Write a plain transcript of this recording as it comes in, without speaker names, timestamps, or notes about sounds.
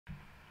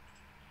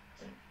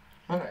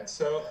All right,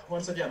 so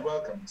once again,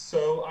 welcome.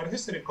 So our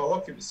history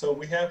colloquially, so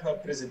we have a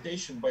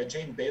presentation by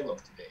Jane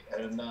Baylock today,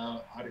 and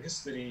our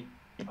history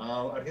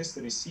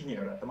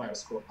senior at the Meyer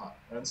School of Art.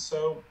 And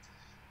so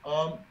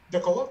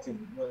the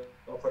colloquium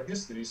of our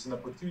history is an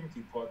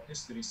opportunity for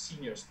history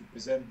seniors to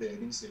present their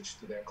research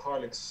to their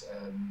colleagues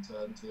and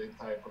to the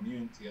entire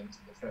community and to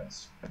the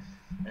friends.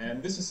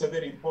 And this is a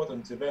very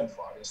important event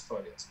for our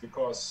historians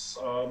because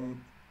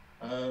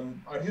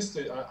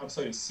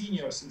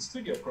seniors in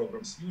studio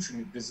programs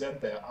usually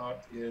present their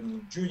art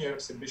in junior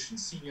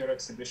exhibitions, senior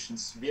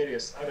exhibitions,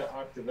 various other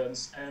art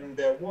events, and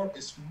their work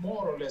is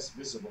more or less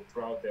visible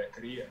throughout their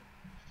career.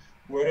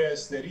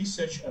 Whereas the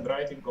research and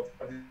writing of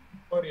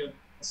historians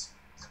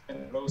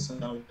goes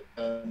and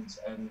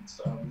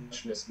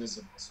much less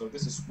visible. So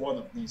this is one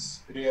of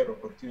these rare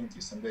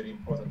opportunities and very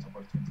important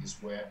opportunities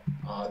where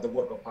the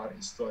work of art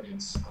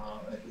historians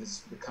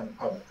is becoming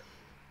public.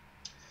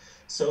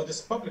 So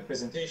this public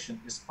presentation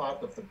is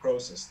part of the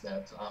process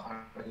that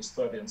our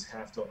historians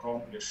have to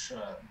accomplish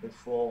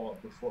before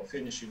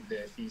finishing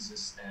their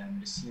thesis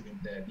and receiving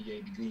their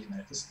BA degree in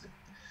art history.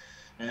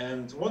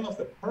 And one of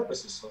the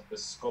purposes of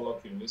this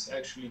colloquium is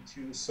actually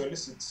to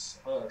solicit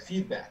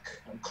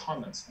feedback and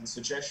comments and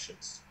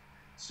suggestions.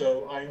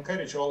 So I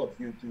encourage all of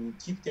you to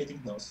keep taking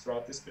notes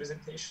throughout this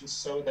presentation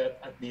so that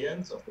at the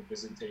end of the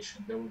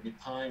presentation, there will be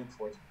time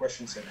for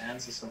questions and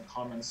answers and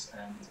comments,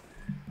 and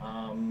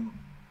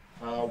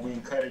we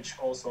encourage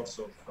all sorts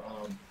of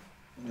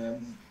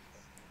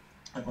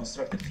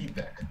constructive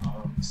feedback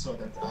so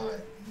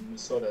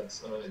that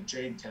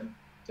Jane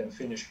can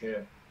finish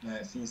her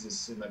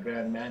thesis in a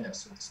grand manner.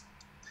 So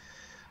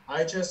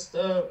I just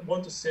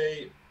want to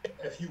say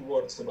a few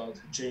words about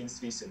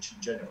Jane's research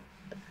in general.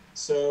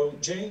 So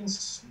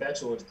Jane's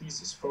bachelor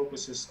thesis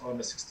focuses on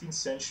the 16th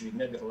century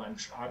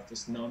Netherlandish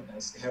artist known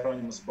as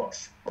Hieronymus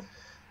Bosch,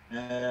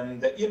 and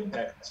the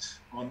impact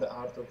on the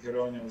art of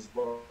Hieronymus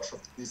Bosch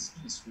of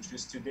disease, which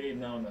is today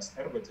known as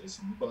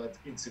ergotism, but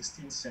in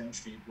 16th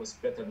century it was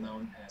better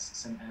known as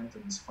St.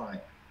 Anthony's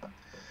fire.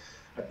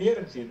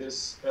 Apparently,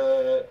 this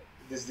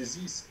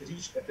disease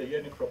reached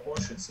epidemic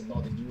proportions in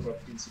Northern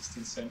Europe in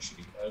 16th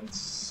century, and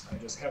I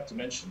just have to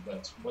mention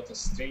that what a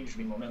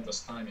strangely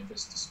momentous time it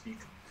is to speak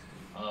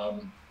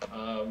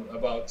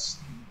about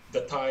the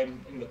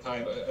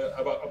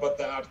about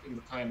the art in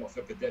the time of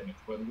epidemic,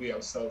 when we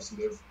ourselves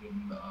live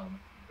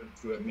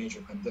through a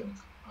major pandemic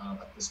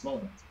at this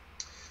moment.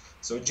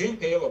 So Jane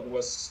Baylock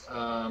was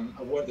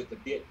awarded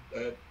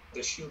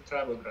the Shield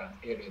Travel Grant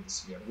earlier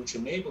this year, which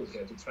enabled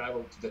her to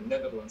travel to the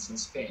Netherlands and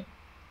Spain.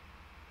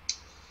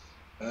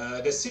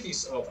 The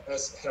cities of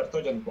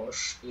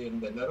Hertogenbosch in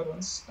the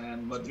Netherlands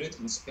and Madrid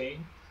in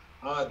Spain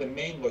are the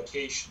main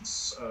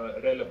locations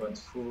relevant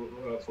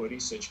for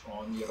research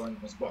on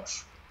Hieronymus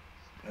Bosch.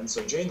 And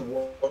so Jane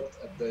worked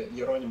at the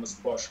Hieronymus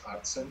Bosch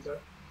Art Center,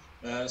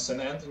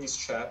 St. Anthony's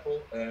Chapel,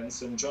 and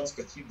St. John's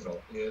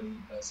Cathedral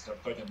in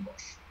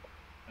Hertogenbosch.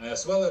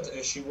 As well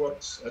as she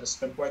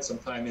spent quite some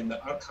time in the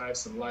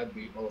archives and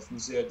library of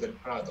Museo del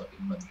Prado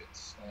in Madrid.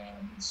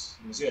 And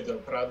Museo del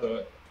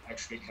Prado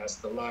actually has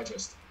the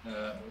largest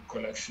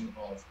collection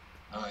of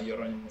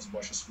Hieronymus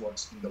Bosch's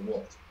works in the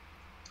world.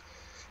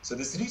 So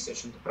this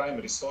research into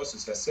primary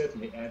sources has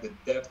certainly added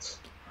depth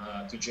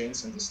to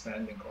Jane's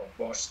understanding of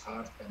Bosch's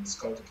art and its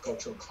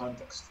cultural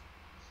context.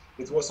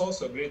 It was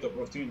also a great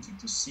opportunity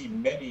to see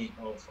many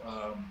of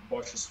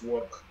Bosch's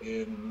work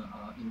in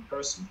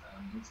person,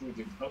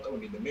 including not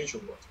only the major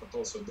works, but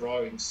also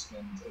drawings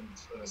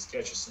and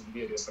sketches and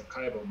various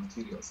archival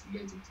materials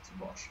related to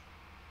Bosch.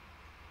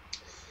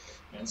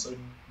 And so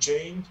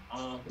Jane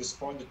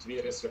responded to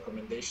various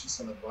recommendations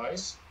and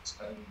advice,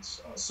 and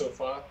so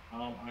far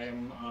I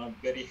am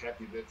very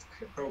happy with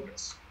her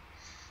progress.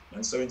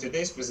 And so in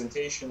today's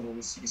presentation, we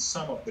will see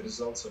some of the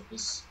results of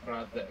this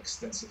rather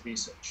extensive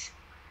research.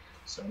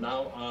 So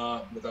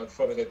now, without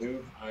further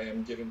ado, I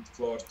am giving the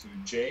floor to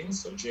Jane.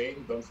 So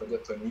Jane, don't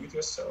forget to unmute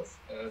yourself,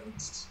 and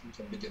we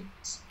can begin.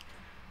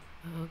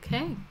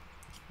 Okay,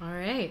 all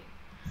right.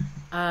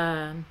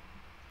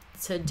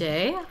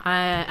 Today,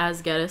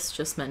 as Geddes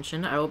just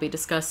mentioned, I will be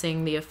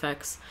discussing the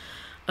effects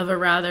of a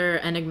rather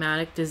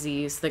enigmatic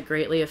disease that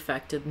greatly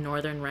affected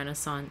Northern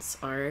Renaissance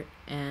art,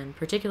 and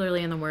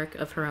particularly in the work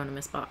of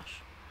Hieronymus Bosch.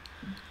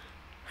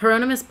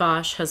 Hieronymus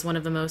Bosch has one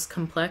of the most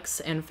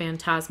complex and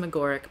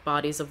phantasmagoric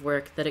bodies of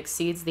work that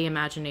exceeds the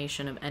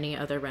imagination of any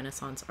other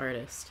Renaissance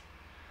artist.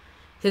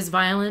 His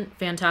violent,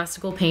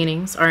 fantastical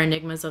paintings are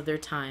enigmas of their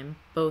time,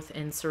 both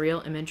in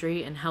surreal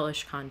imagery and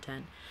hellish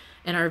content,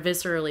 and are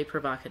viscerally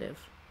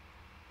provocative.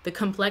 The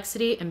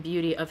complexity and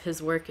beauty of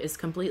his work is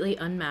completely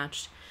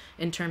unmatched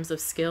in terms of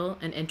skill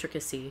and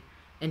intricacy,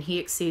 and he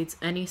exceeds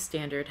any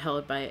standard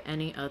held by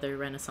any other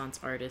Renaissance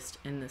artist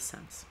in this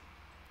sense.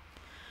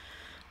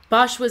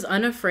 Bosch was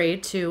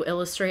unafraid to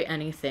illustrate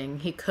anything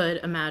he could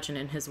imagine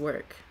in his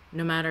work,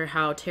 no matter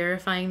how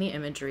terrifying the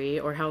imagery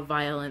or how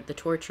violent the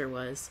torture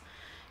was.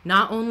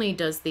 Not only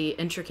does the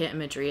intricate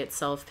imagery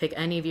itself pique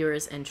any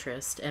viewer's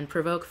interest and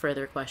provoke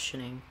further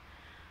questioning,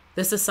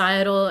 The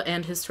societal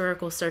and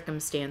historical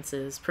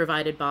circumstances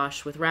provided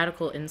Bosch with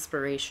radical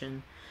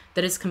inspiration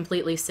that is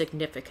completely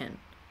significant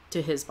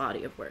to his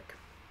body of work.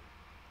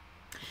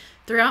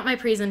 Throughout my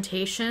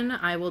presentation,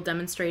 I will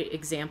demonstrate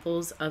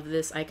examples of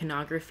this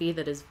iconography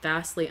that is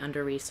vastly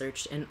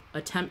under-researched and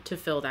attempt to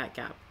fill that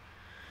gap.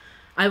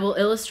 I will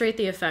illustrate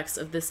the effects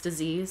of this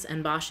disease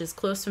and Bosch's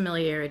close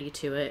familiarity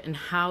to it and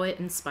how it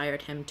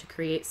inspired him to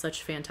create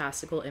such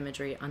fantastical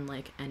imagery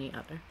unlike any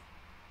other.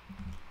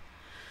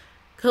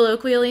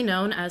 Colloquially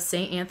known as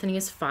St.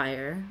 Anthony's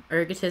fire,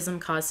 ergotism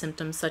caused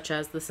symptoms such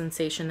as the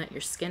sensation that your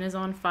skin is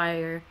on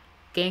fire,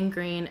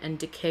 gangrene and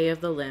decay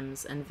of the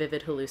limbs, and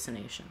vivid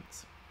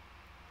hallucinations.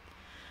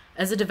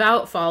 As a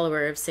devout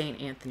follower of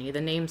St. Anthony, the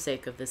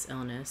namesake of this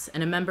illness,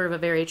 and a member of a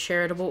very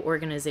charitable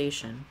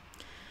organization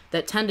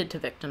that tended to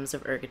victims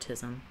of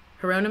ergotism,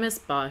 Hieronymus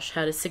Bosch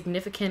had a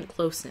significant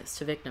closeness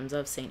to victims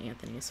of St.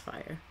 Anthony's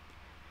fire.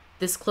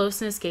 This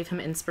closeness gave him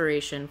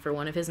inspiration for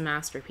one of his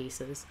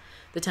masterpieces,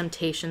 The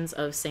Temptations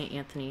of St.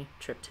 Anthony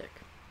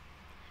triptych.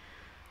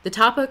 The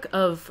topic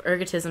of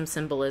ergotism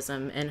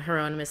symbolism in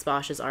Hieronymus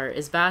Bosch's art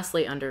is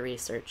vastly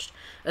under-researched,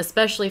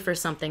 especially for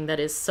something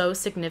that is so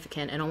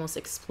significant and almost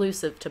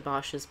exclusive to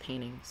Bosch's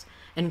paintings,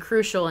 and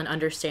crucial in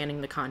understanding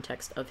the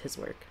context of his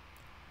work.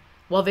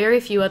 While very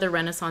few other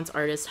Renaissance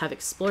artists have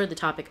explored the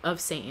topic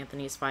of St.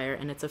 Anthony's fire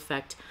and its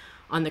effect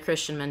on the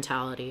Christian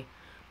mentality,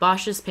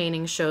 Bosch's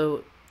paintings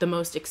show the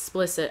most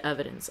explicit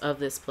evidence of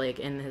this plague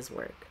in his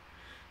work.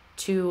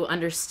 To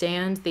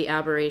understand the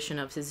aberration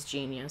of his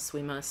genius,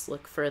 we must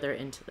look further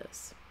into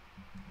this.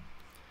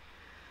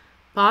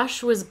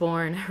 Bosch was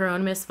born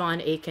Hieronymus von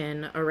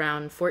Aiken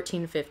around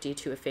 1450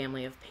 to a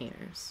family of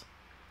painters,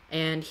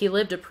 and he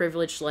lived a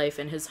privileged life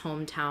in his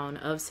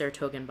hometown of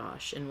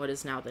 's-Hertogenbosch in what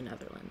is now the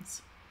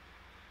Netherlands.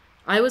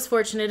 I was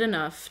fortunate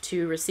enough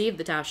to receive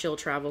the Tashiel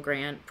travel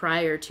grant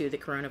prior to the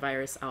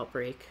coronavirus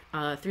outbreak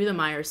through the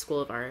Meyer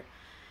School of Art.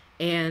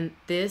 And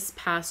this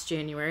past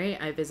January,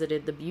 I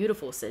visited the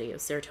beautiful city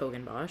of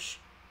 's-Hertogenbosch,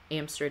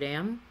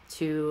 Amsterdam,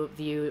 to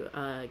view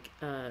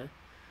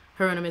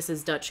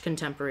Hieronymus's Dutch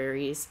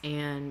contemporaries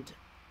and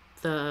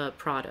the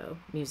Prado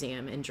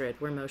Museum in Madrid,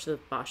 where most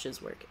of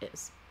Bosch's work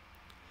is.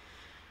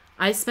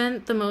 I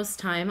spent the most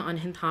time on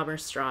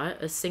Hinthamerstraat,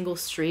 a single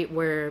street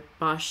where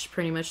Bosch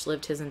pretty much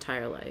lived his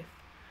entire life.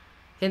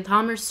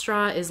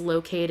 Hinthamerstraat is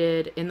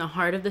located in the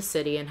heart of the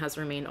city and has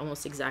remained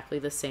almost exactly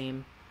the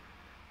same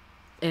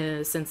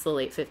since the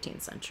late 15th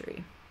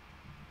century.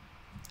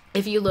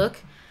 If you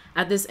look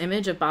at this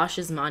image of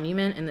Bosch's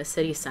monument in the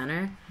city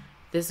center,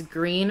 this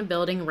green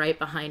building right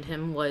behind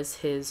him was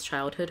his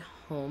childhood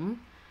home,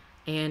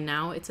 and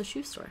now it's a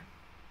shoe store.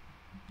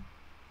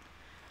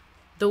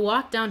 The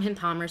walk down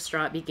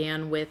Hinthamerstraat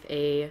began with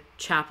a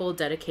chapel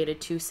dedicated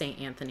to St.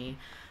 Anthony,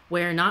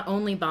 where not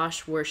only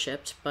Bosch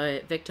worshipped,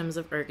 but victims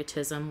of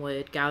ergotism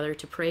would gather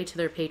to pray to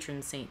their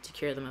patron saint to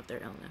cure them of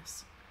their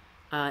illness.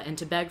 And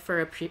to beg for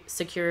a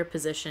secure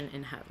position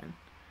in heaven.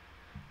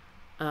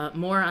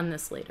 More on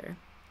this later.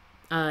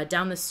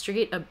 Down the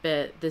street a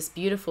bit, this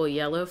beautiful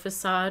yellow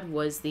facade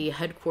was the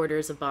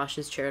headquarters of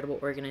Bosch's charitable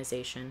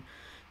organization,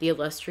 the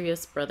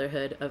Illustrious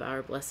Brotherhood of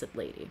Our Blessed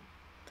Lady.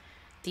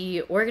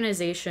 The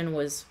organization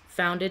was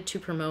founded to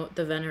promote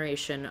the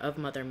veneration of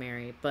Mother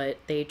Mary, but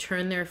they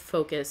turned their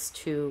focus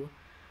to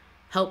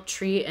help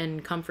treat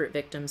and comfort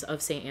victims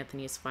of St.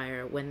 Anthony's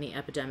fire when the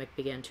epidemic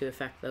began to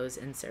affect those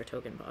in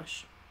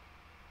 's-Hertogenbosch.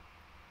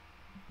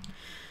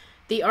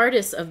 The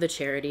artists of the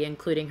charity,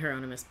 including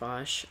Hieronymus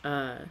Bosch,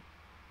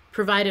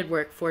 provided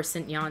work for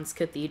St. Jan's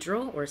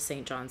Cathedral, or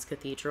St. John's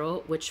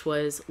Cathedral, which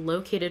was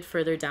located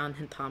further down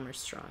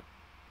Hinthamerstraat.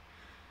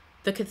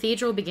 The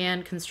cathedral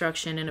began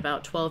construction in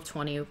about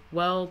 1220,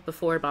 well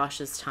before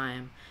Bosch's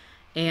time,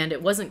 and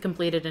it wasn't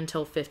completed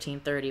until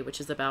 1530,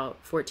 which is about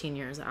 14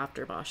 years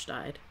after Bosch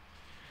died.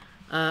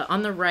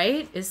 On the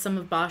right is some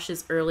of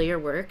Bosch's earlier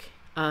work.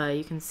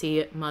 You can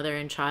see Mother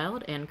and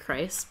Child and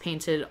Christ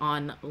painted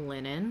on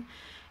linen,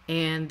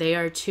 and they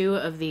are two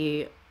of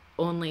the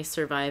only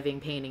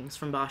surviving paintings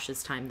from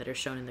Bosch's time that are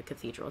shown in the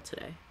cathedral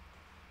today.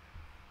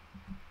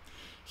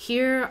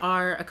 Here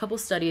are a couple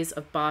studies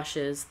of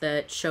Bosch's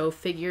that show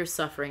figures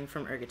suffering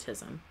from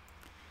ergotism.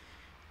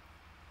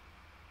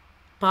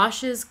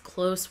 Bosch's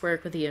close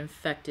work with the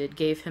infected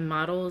gave him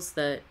models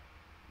that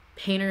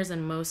painters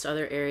in most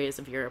other areas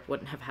of Europe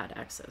wouldn't have had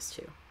access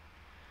to.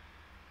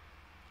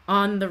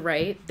 On the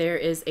right, there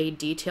is a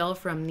detail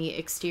from the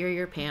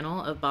exterior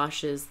panel of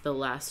Bosch's The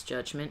Last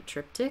Judgment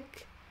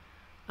triptych.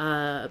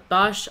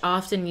 Bosch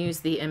often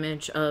used the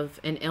image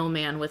of an ill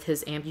man with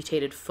his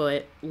amputated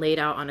foot laid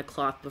out on a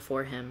cloth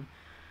before him,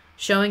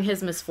 showing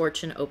his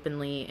misfortune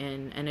openly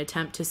in an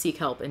attempt to seek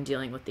help in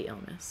dealing with the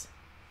illness.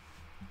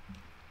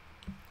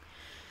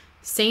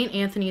 St.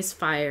 Anthony's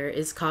fire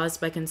is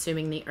caused by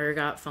consuming the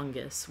ergot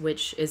fungus,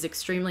 which is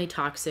extremely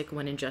toxic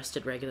when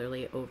ingested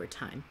regularly over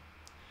time.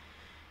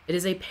 It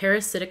is a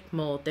parasitic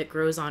mold that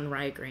grows on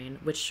rye grain,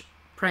 which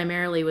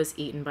primarily was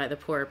eaten by the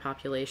poorer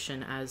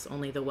population as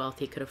only the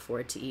wealthy could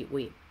afford to eat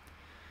wheat.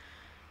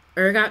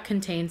 Ergot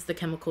contains the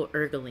chemical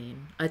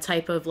ergoline, a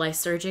type of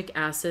lysergic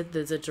acid that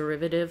is a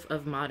derivative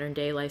of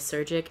modern-day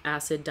lysergic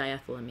acid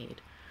diethylamide,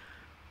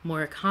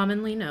 more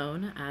commonly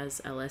known as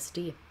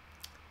LSD.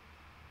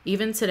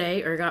 Even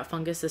today, ergot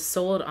fungus is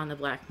sold on the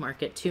black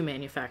market to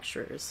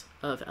manufacturers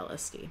of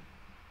LSD.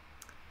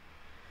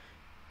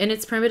 In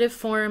its primitive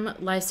form,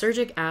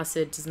 lysergic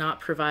acid does not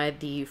provide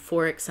the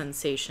euphoric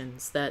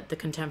sensations that the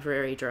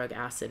contemporary drug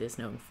acid is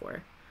known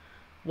for.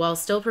 While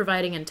still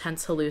providing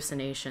intense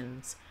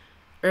hallucinations,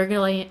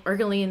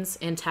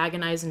 ergolines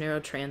antagonize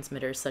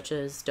neurotransmitters such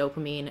as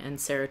dopamine and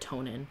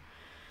serotonin,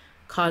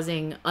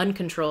 causing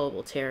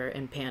uncontrollable terror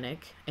and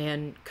panic,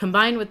 and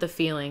combined with the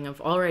feeling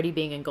of already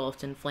being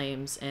engulfed in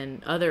flames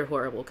and other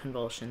horrible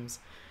convulsions,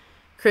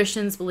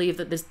 Christians believe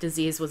that this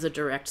disease was a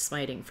direct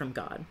smiting from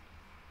God.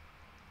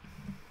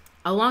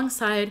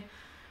 Alongside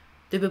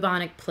the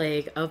bubonic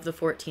plague of the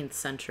 14th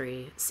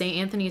century, St.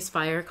 Anthony's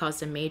fire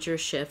caused a major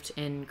shift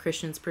in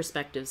Christians'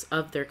 perspectives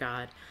of their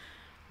God,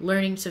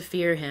 learning to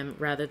fear him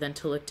rather than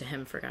to look to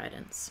him for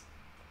guidance.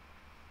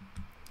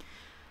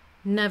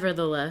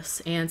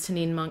 Nevertheless,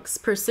 Antonine monks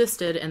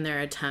persisted in their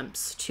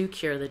attempts to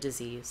cure the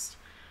disease.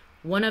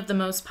 One of the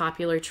most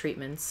popular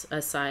treatments,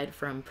 aside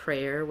from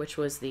prayer, which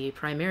was the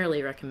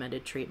primarily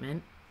recommended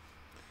treatment,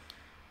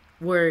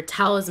 were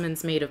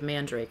talismans made of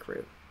mandrake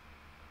root.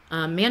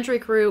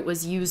 Mandrake root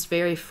was used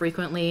very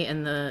frequently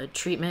in the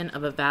treatment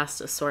of a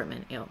vast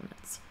assortment of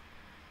ailments.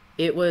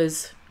 It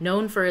was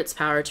known for its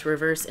power to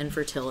reverse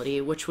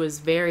infertility, which was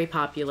very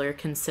popular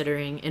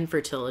considering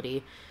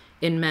infertility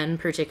in men,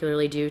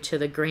 particularly due to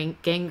the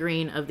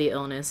gangrene of the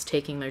illness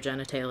taking their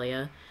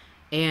genitalia,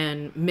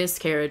 and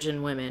miscarriage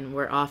in women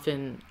were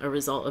often a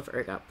result of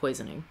ergot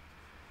poisoning.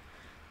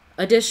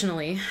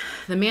 Additionally,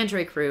 the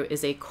mandrake root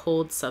is a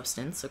cold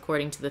substance,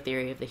 according to the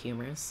theory of the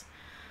humors,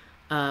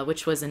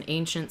 which was an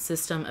ancient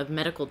system of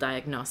medical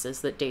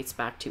diagnosis that dates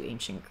back to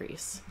ancient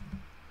Greece.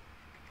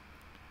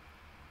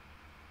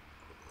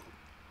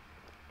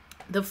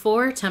 The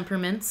four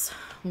temperaments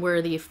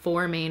were the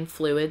four main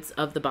fluids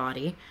of the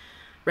body,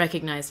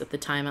 recognized at the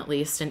time at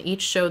least, and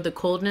each showed the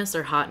coldness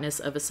or hotness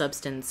of a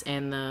substance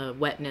and the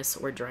wetness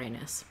or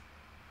dryness.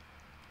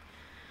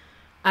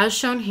 As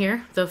shown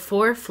here, the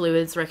four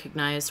fluids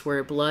recognized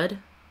were blood,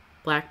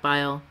 black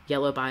bile,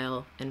 yellow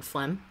bile, and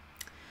phlegm.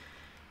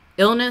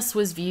 Illness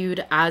was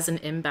viewed as an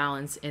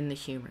imbalance in the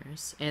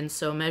humors, and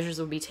so measures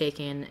would be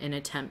taken in an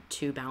attempt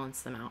to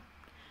balance them out.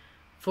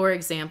 For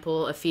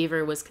example, a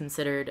fever was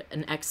considered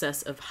an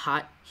excess of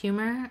hot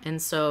humor,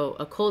 and so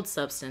a cold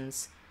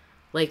substance,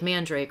 like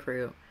mandrake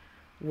root,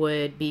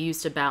 would be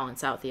used to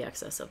balance out the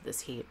excess of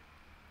this heat.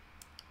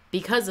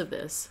 Because of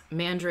this,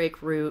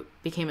 mandrake root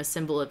became a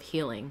symbol of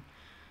healing,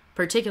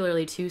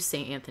 particularly to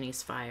St.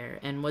 Anthony's fire,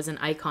 and was an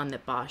icon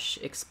that Bosch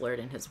explored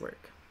in his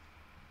work.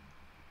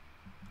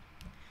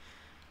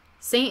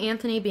 St.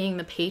 Anthony, being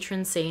the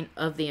patron saint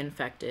of the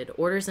infected,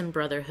 orders and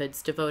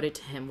brotherhoods devoted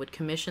to him would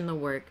commission the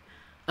work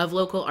of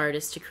local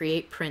artists to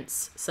create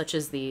prints such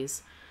as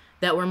these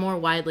that were more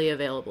widely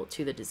available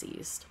to the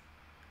diseased.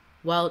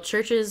 While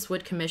churches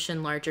would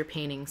commission larger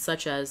paintings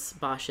such as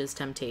Bosch's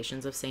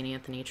Temptations of St.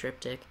 Anthony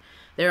triptych,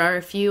 there are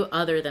a few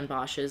other than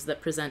Bosch's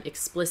that present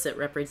explicit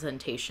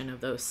representation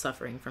of those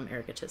suffering from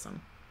ergotism.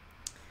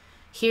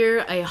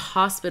 Here, a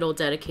hospital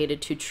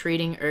dedicated to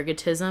treating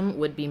ergotism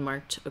would be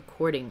marked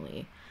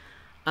accordingly.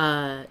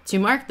 To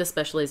mark the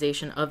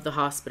specialization of the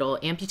hospital,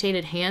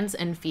 amputated hands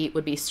and feet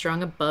would be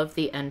strung above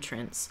the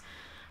entrance,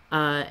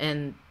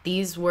 and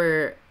these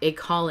were a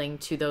calling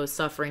to those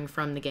suffering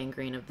from the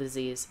gangrene of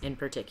disease in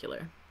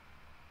particular.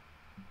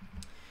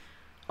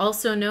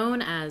 Also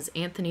known as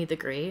Anthony the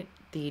Great,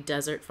 the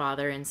Desert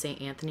Father and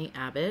St. Anthony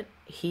Abbot,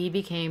 he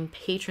became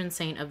patron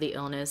saint of the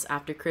illness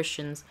after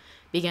Christians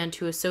began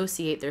to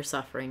associate their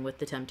suffering with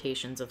the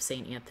temptations of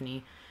St.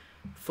 Anthony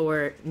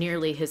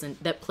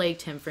that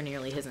plagued him for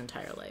nearly his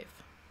entire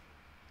life.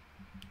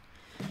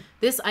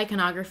 This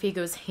iconography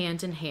goes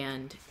hand in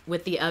hand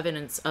with the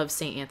evidence of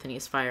St.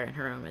 Anthony's fire in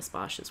Hieronymus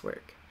Bosch's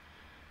work.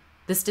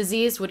 This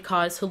disease would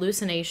cause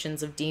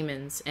hallucinations of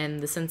demons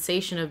and the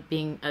sensation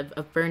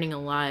of burning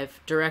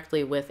alive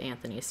directly with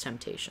Anthony's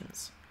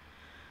temptations.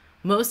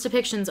 Most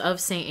depictions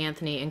of St.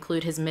 Anthony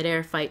include his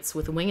midair fights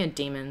with winged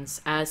demons,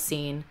 as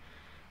seen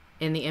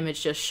in the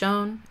image just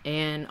shown,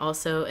 and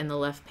also in the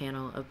left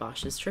panel of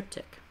Bosch's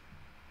triptych.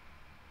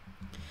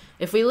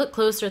 If we look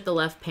closer at the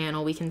left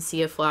panel, we can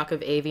see a flock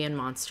of avian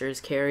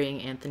monsters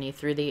carrying Anthony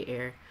through the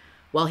air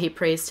while he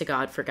prays to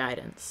God for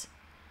guidance.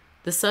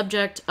 The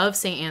subject of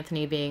St.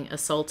 Anthony being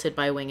assaulted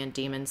by winged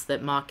demons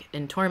that mock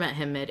and torment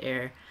him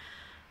mid-air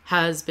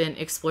has been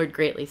explored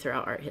greatly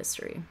throughout art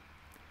history.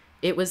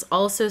 It was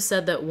also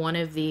said that one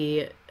of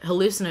the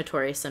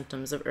hallucinatory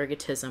symptoms of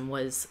ergotism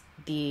was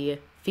the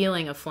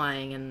feeling of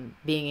flying and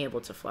being able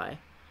to fly.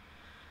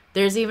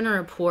 There's even a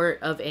report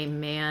of a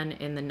man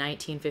in the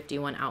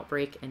 1951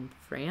 outbreak in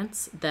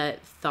France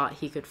that thought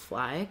he could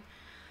fly.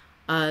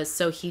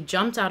 So he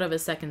jumped out of a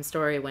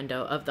second-story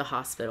window of the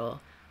hospital.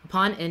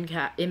 Upon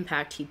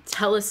impact, he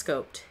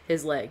telescoped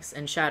his legs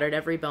and shattered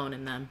every bone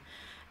in them,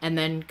 and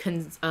then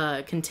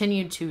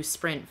continued to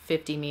sprint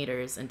 50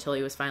 meters until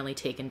he was finally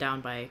taken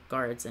down by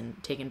guards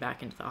and taken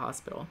back into the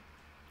hospital.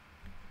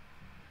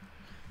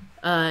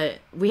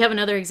 We have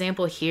another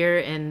example here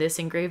in this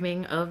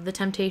engraving of the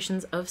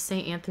Temptations of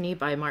St. Anthony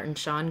by Martin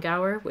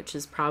Schongauer, which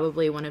is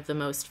probably one of the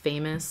most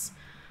famous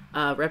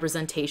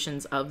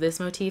representations of this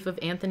motif of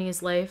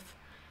Anthony's life.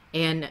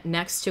 And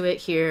next to it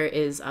here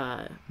is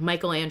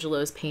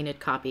Michelangelo's painted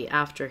copy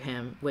after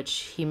him, which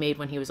he made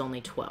when he was only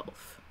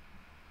 12.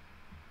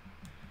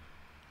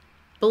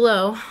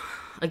 Below,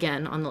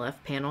 again on the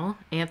left panel,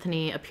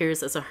 Anthony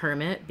appears as a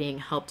hermit being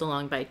helped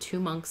along by 2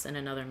 monks and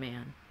another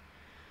man.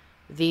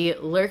 The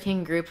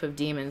lurking group of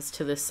demons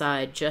to the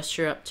side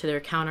gesture up to their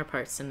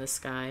counterparts in the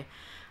sky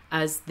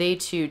as they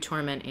too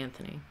torment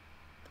Anthony.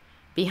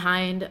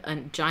 Behind, a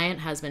giant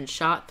has been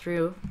shot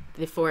through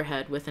the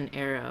forehead with an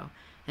arrow,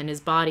 and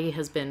his body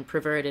has been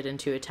perverted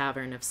into a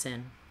tavern of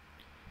sin.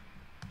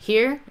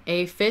 Here,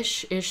 a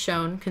fish is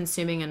shown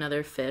consuming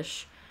another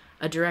fish,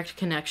 a direct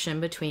connection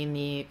between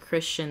the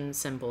Christian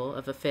symbol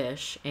of a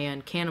fish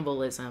and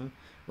cannibalism,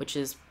 which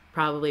is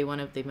probably one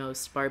of the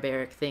most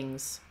barbaric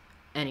things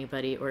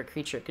anybody or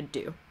creature could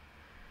do.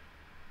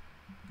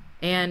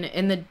 And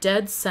in the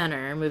dead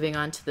center, moving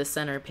on to the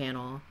center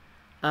panel,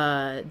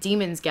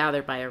 demons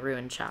gather by a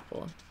ruined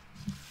chapel.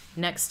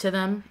 Next to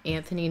them,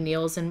 Anthony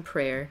kneels in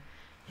prayer,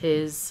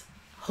 his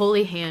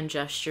holy hand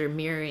gesture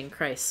mirroring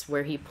Christ's,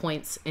 where he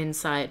points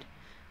inside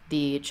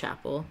the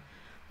chapel.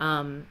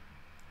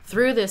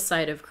 Through this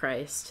sight of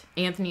Christ,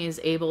 Anthony is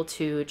able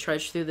to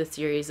trudge through the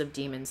series of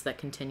demons that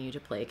continue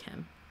to plague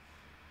him.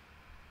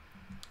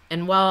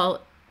 And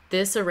while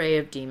this array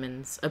of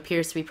demons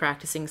appears to be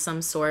practicing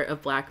some sort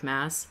of black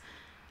mass,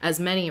 as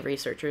many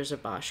researchers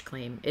of Bosch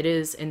claim, it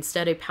is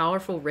instead a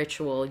powerful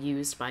ritual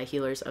used by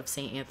healers of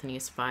St.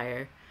 Anthony's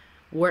fire,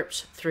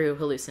 warped through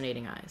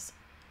hallucinating eyes.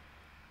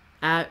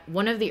 At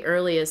one of the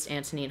earliest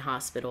Antonine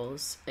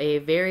hospitals, a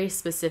very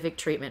specific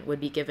treatment would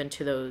be given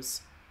to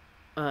those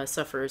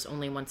sufferers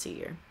only once a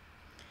year.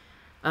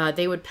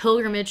 They would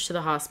pilgrimage to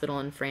the hospital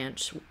in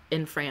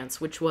France,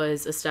 which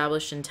was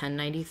established in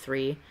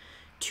 1093,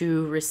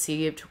 to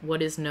receive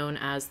what is known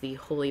as the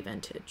Holy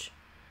Vintage.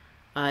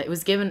 It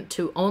was given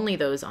to only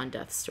those on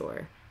death's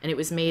door, and it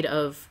was made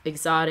of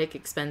exotic,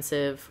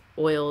 expensive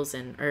oils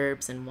and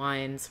herbs and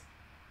wines.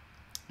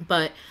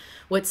 But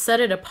what set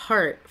it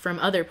apart from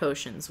other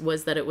potions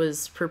was that it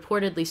was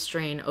purportedly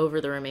strained over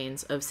the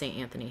remains of St.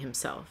 Anthony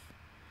himself.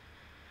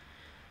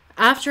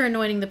 After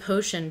anointing the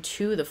potion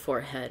to the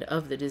forehead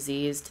of the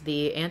diseased,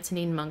 the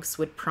Antonine monks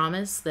would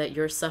promise that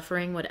your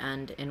suffering would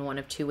end in one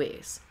of 2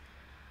 ways.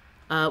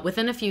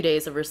 Within a few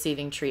days of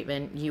receiving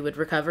treatment, you would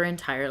recover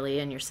entirely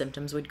and your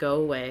symptoms would go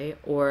away,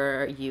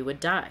 or you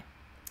would die.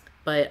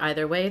 But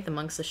either way, the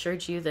monks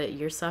assured you that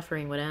your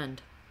suffering would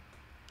end.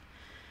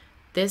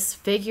 This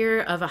figure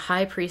of a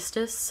high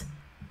priestess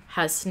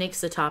has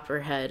snakes atop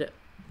her head,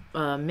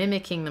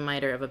 mimicking the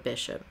mitre of a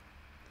bishop.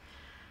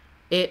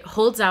 It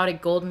holds out a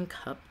golden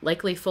cup,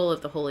 likely full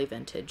of the Holy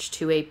Vintage,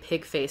 to a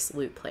pig-faced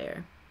lute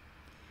player.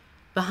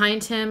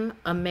 Behind him,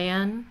 a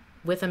man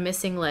with a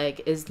missing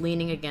leg is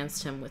leaning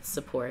against him with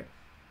support.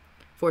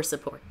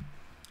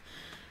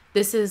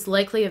 This is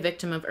likely a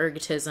victim of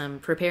ergotism,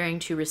 preparing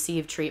to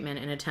receive treatment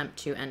in an attempt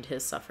to end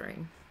his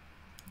suffering.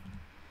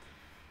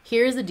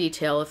 Here is a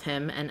detail of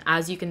him, and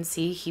as you can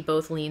see, he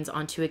both leans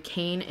onto a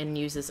cane and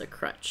uses a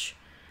crutch.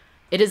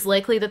 It is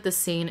likely that the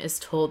scene is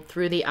told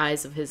through the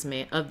eyes of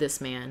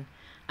this man,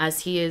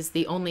 as he is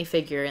the only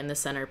figure in the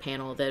center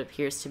panel that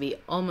appears to be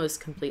almost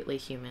completely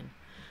human.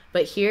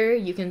 But here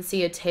you can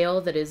see a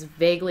tail that is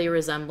vaguely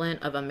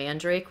resemblant of a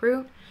mandrake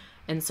root,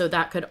 and so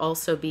that could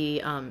also be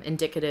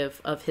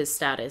indicative of his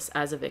status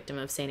as a victim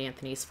of St.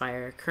 Anthony's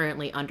fire,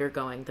 currently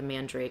undergoing the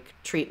mandrake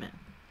treatment.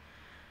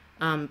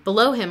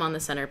 Below him on the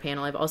center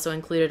panel, I've also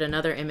included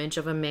another image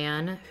of a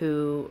man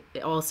who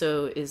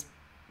also is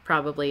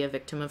probably a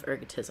victim of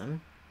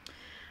ergotism.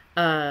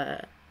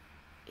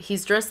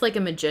 He's dressed like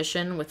a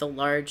magician with a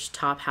large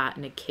top hat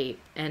and a cape,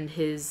 and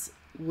his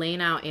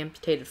laying out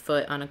amputated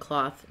foot on a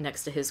cloth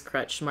next to his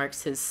crutch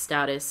marks his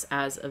status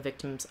as a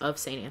victim of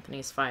St.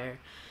 Anthony's fire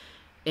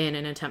in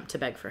an attempt to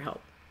beg for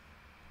help.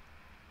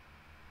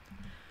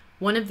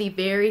 One of the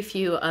very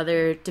few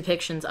other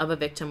depictions of a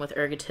victim with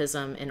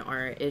ergotism in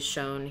art is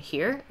shown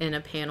here in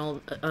a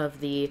panel of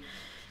the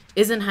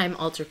Isenheim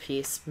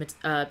altarpiece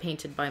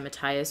painted by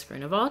Matthias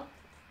Grunewald.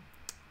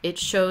 It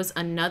shows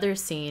another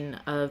scene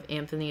of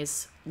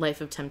Anthony's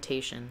life of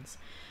temptations,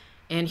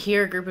 and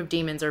here a group of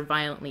demons are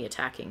violently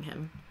attacking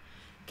him.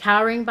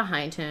 Cowering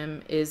behind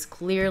him is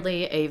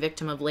clearly a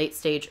victim of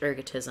late-stage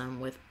ergotism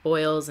with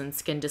boils and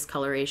skin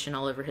discoloration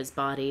all over his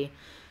body,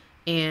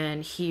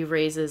 and he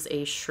raises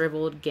a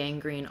shriveled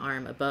gangrene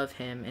arm above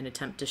him in an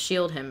attempt to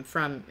shield him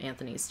from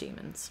Anthony's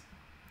demons.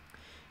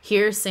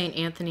 Here, St.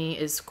 Anthony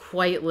is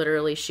quite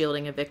literally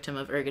shielding a victim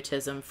of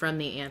ergotism from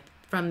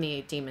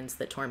the demons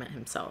that torment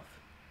himself.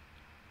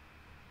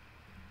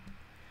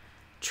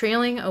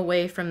 Trailing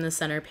away from the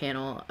center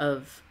panel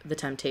of the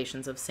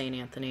Temptations of St.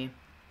 Anthony,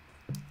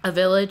 a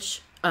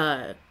village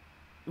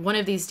one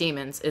of these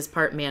demons is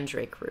part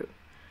mandrake root.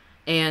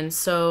 And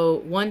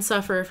so one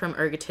sufferer from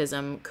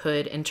ergotism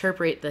could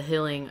interpret the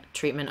healing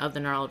treatment of the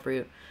gnarled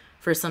root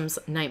for some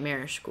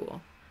nightmarish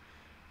school.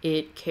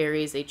 It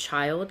carries a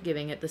child,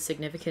 giving it the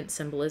significant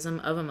symbolism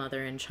of a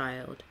mother and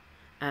child.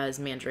 As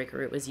mandrake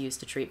root was used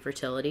to treat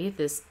fertility,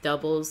 this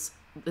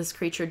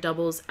creature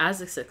doubles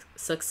as a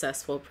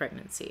successful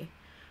pregnancy,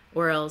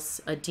 or else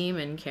a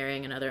demon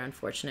carrying another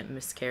unfortunate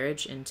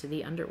miscarriage into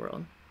the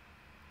underworld.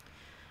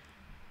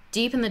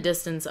 Deep in the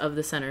distance of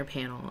the center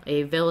panel,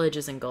 a village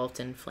is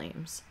engulfed in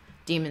flames,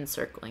 demons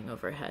circling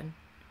overhead.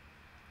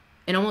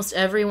 In almost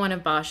every one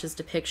of Bosch's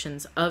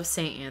depictions of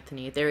St.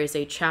 Anthony, there is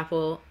a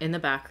chapel in the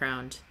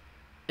background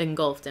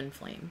engulfed in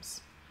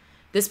flames.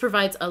 This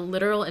provides a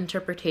literal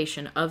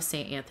interpretation of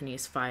St.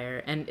 Anthony's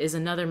fire and is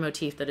another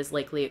motif that is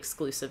likely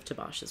exclusive to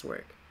Bosch's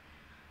work.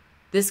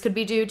 This could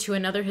be due to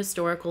another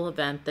historical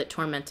event that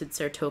tormented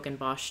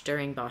 's-Hertogenbosch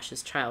during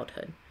Bosch's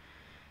childhood.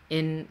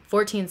 In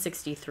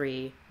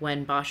 1463,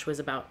 when Bosch was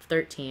about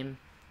 13,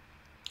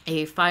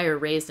 a fire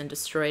razed and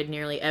destroyed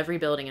nearly every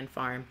building and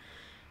farm,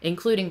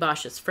 including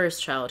Bosch's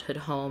first childhood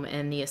home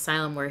and the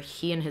asylum where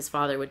he and his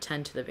father would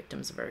tend to the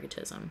victims of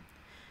ergotism.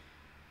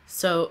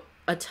 So,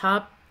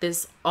 atop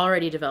this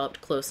already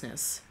developed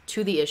closeness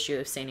to the issue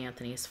of St.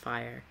 Anthony's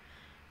fire,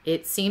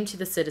 it seemed to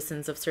the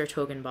citizens of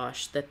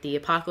 's-Hertogenbosch that the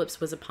apocalypse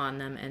was upon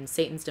them and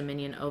Satan's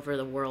dominion over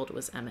the world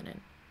was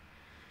imminent.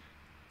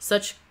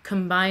 Such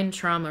combined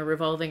trauma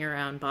revolving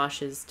around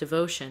Bosch's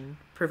devotion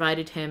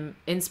provided him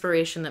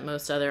inspiration that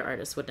most other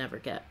artists would never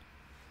get.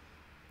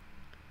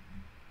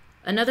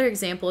 Another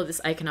example of this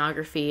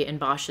iconography in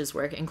Bosch's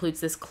work includes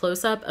this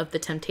close-up of the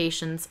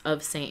temptations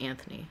of St.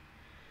 Anthony.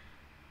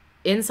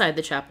 Inside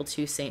the chapel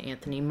to St.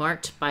 Anthony,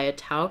 marked by a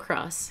tau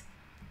cross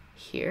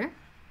here,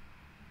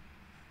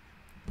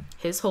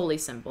 his holy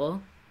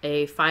symbol,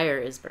 a fire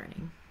is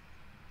burning.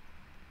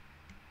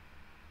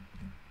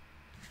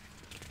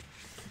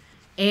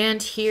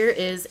 And here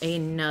is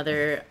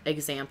another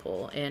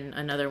example in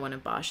another one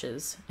of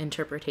Bosch's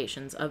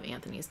interpretations of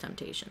Anthony's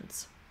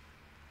temptations.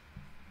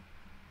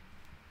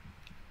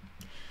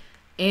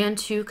 And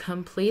to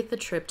complete the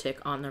triptych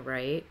on the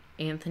right,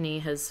 Anthony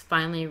has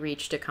finally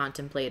reached a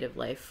contemplative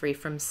life free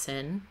from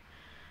sin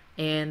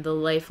and the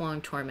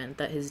lifelong torment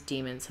that his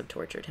demons have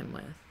tortured him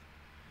with.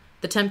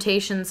 The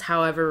temptations,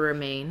 however,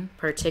 remain,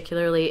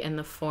 particularly in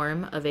the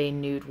form of a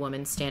nude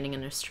woman standing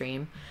in a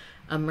stream,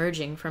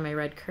 emerging from a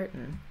red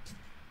curtain.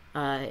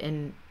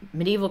 In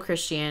medieval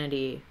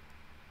Christianity,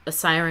 a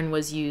siren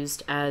was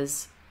used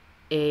as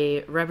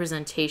a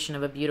representation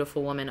of a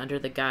beautiful woman under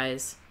the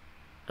guise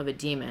of a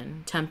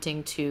demon,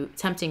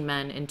 tempting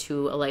men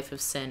into a life of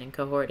sin and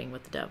cohorting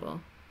with the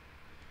devil.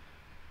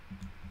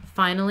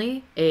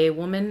 Finally, a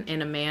woman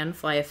and a man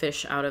fly a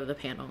fish out of the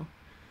panel.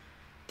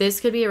 This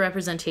could be a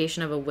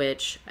representation of a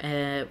witch,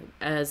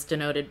 as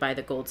denoted by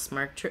the gold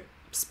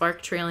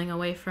spark trailing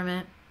away from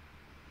it.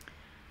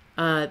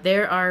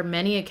 There are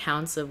many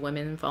accounts of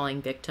women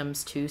falling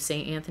victims to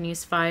St.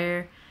 Anthony's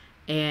fire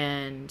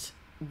and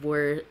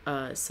were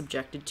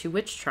subjected to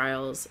witch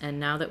trials, and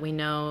now that we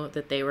know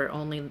that they were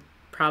only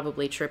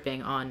probably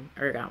tripping on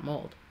ergot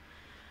mold.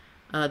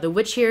 The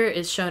witch here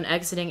is shown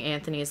exiting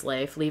Anthony's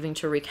life, leaving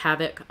to wreak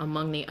havoc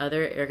among the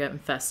other ergot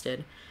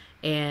infested,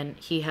 and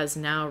he has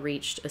now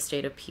reached a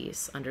state of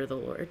peace under the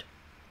Lord.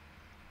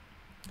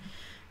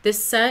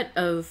 This set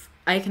of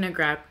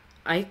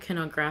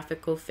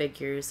iconographical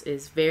figures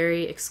is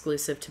very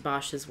exclusive to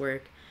Bosch's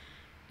work,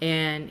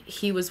 and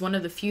he was one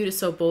of the few to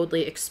so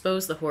boldly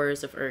expose the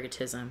horrors of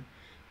ergotism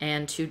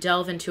and to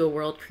delve into a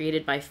world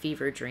created by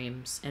fever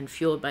dreams and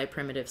fueled by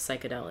primitive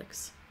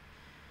psychedelics.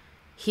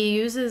 He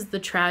uses the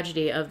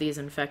tragedy of these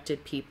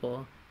infected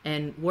people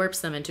and warps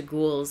them into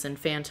ghouls and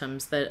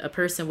phantoms that a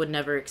person would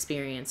never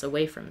experience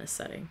away from this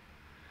setting.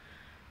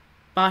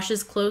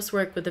 Bosch's close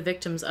work with the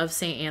victims of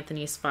St.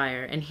 Anthony's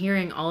fire and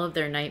hearing all of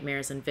their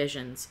nightmares and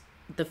visions,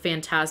 the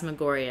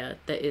phantasmagoria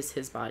that is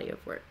his body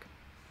of work.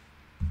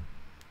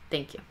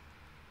 Thank you.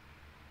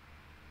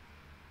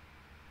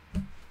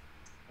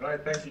 All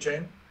right, thank you,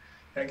 Jane.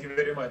 Thank you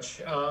very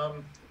much.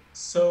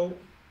 So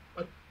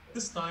at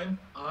this time,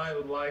 I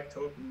would like to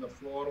open the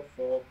floor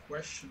for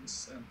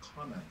questions and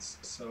comments.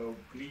 So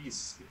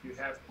please, if you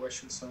have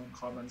questions and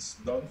comments,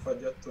 don't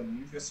forget to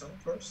unmute yourself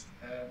first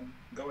and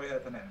go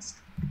ahead and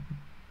ask.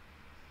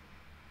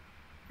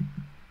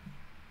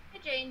 Hi,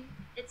 Jane.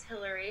 It's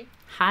Hillary.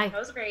 Hi. That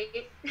was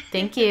great.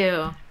 Thank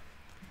you.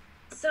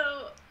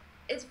 So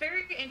it's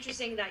very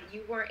interesting that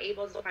you weren't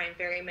able to find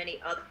very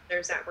many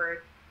others that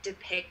were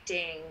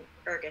depicting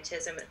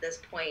ergotism at this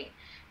point.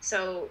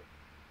 So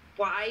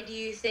why do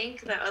you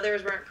think that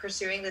others weren't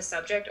pursuing the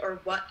subject, or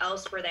what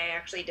else were they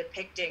actually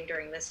depicting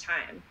during this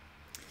time?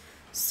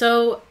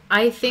 So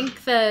I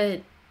think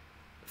that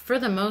for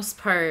the most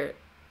part,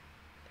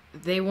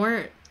 they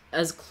weren't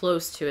as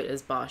close to it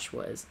as Bosch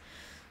was.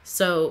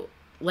 So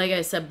like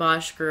I said,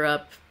 Bosch grew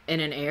up in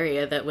an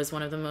area that was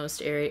one of the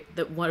most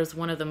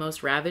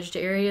ravaged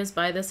areas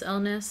by this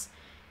illness,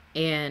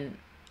 and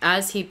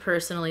as he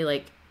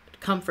personally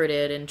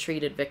comforted and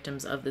treated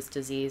victims of this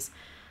disease,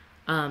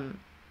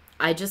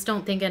 I just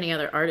don't think any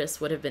other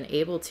artist would have been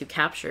able to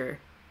capture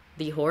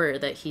the horror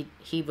that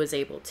he was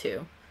able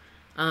to.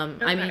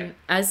 I mean,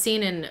 as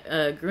seen in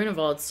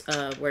Grunewald's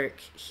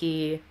work,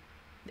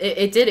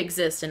 it did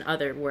exist in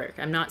other work.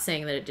 I'm not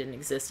saying that it didn't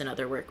exist in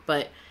other work,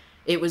 but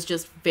it was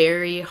just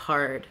very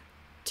hard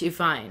to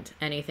find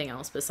anything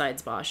else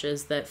besides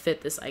Bosch's that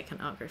fit this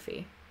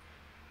iconography.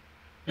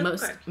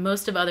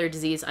 Most of other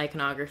disease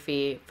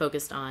iconography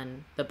focused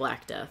on the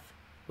Black Death,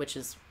 which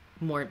is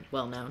more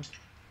well known.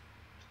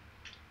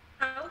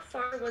 How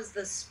far was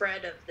the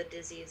spread of the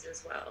disease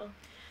as well?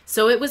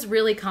 So it was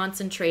really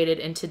concentrated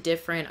into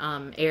different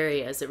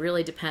areas. It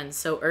really depends.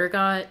 So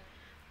ergot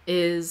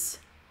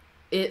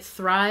it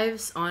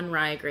thrives on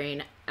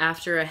ryegrain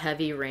after a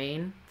heavy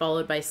rain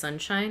followed by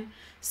sunshine.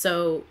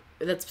 So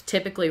that's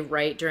typically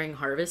right during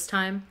harvest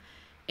time.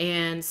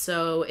 And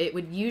so it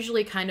would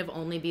usually kind of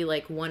only be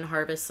like one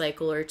harvest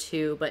cycle or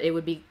two, but it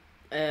would be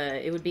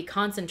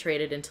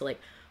concentrated into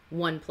like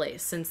one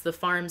place, since the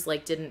farms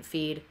like didn't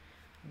feed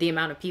the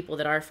amount of people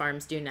that our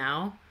farms do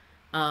now.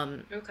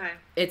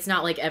 It's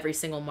not like every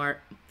single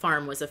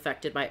farm was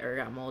affected by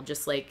ergot mold,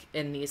 just like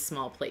in these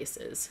small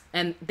places.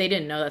 And they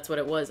didn't know that's what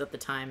it was at the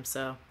time,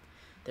 so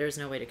there was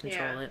no way to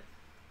control it.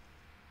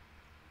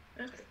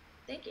 Okay,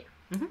 thank you.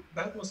 Mm-hmm.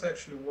 That was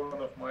actually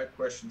one of my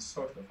questions,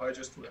 sort of.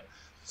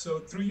 So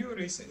through your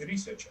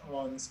research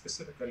on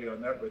specifically on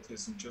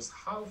ergotism, just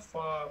how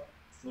far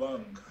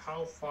flung,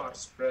 how far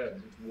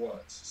spread it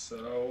was.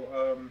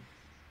 So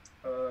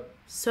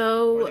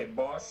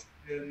Bosch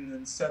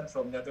in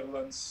central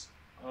Netherlands,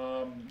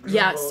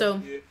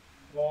 in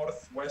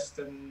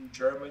northwestern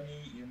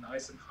Germany in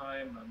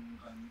Eisenheim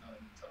and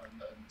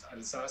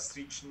Alsace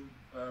region,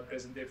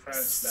 present-day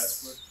France.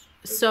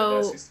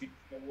 That's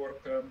where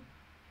work.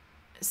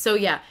 So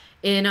yeah,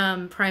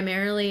 in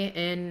primarily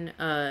in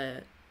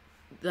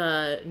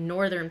the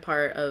northern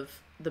part of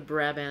the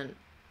Brabant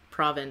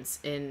province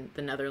in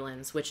the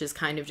Netherlands, which is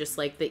kind of just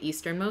like the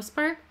easternmost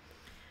part.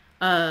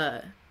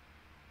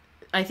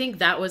 I think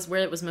that was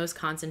where it was most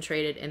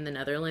concentrated in the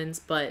Netherlands,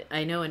 but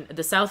I know in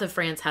the south of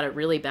France had it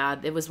really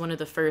bad. It was one of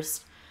the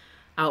first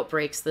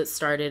outbreaks that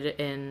started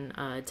in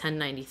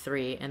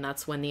 1093, and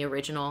that's when the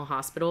original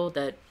hospital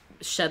that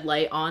shed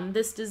light on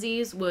this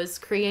disease was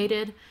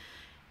created.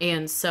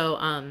 And so,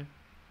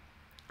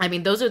 I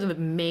mean, those are the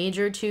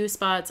major two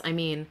spots. I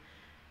mean,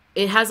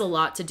 it has a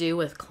lot to do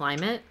with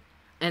climate,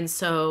 and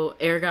so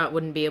ergot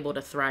wouldn't be able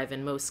to thrive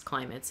in most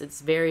climates.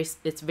 It's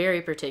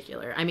very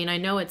particular. I mean, I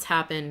know it's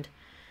happened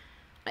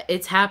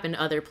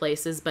other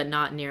places, but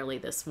not nearly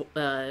this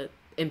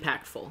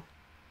impactful.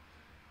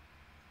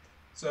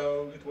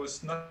 So it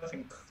was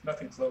nothing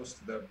close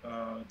to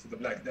the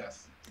Black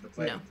Death, to the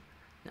plague,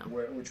 no.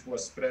 Which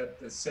was spread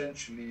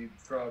essentially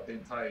throughout the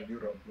entire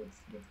Europe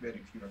with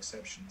very few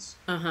exceptions.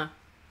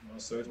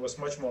 So it was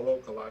much more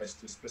localized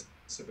to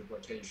specific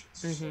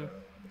locations.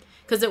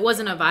 Because it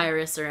wasn't a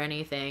virus or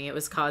anything; it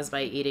was caused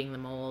by eating the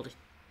mold.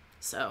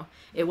 So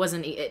it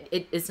wasn't.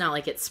 It's not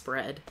like it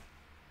spread.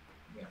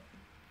 Yeah.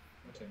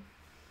 Okay.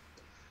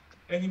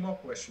 Any more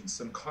questions,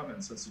 some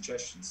comments, and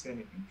suggestions?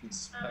 Anything,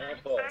 please. Sorry.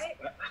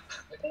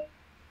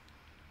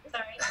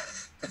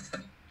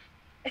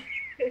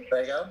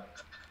 There you go.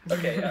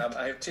 Okay,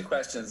 I have two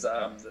questions.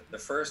 The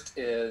first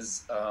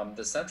is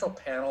the central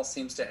panel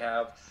seems to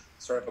have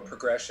sort of a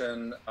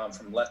progression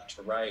from left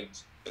to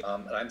right,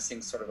 and I'm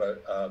seeing sort of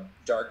a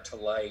dark to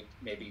light,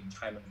 maybe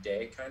time of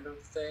day kind of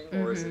thing,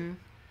 or is it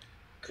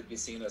could be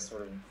seen as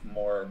sort of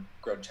more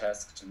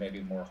grotesque to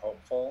maybe more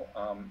hopeful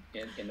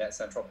in that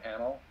central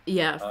panel?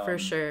 Yeah, for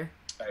sure.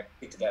 I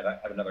think to that I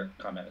have another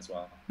comment as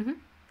well.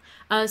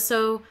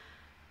 So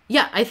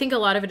yeah, I think a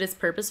lot of it is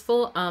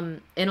purposeful.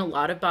 In a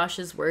lot of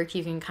Bosch's work,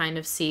 you can kind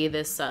of see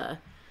this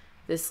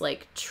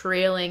like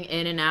trailing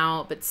in and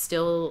out, but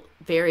still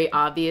very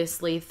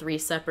obviously three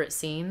separate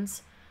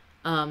scenes.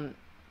 But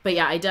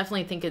yeah, I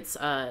definitely think it's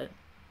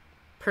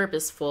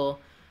purposeful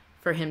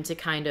for him to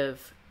kind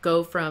of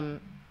go from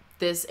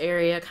this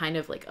area kind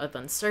of like of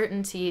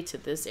uncertainty to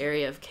this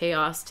area of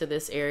chaos to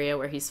this area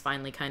where he's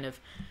finally kind of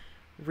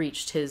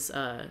reached his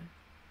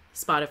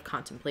spot of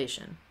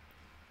contemplation.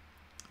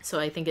 So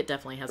I think it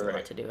definitely has a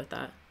lot to do with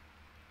that.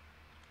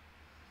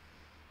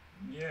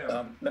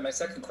 Yeah. My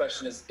second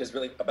question is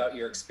really about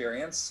your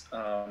experience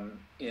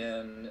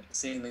in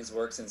seeing these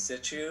works in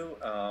situ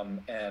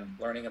and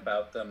learning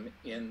about them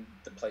in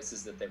the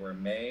places that they were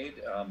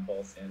made,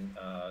 both in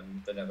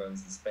the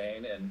Netherlands and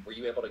Spain. And were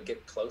you able to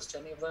get close to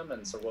any of them?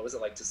 And so what was it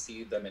like to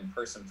see them in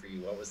person for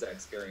you? What was that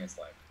experience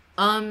like?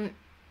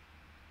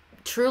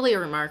 Truly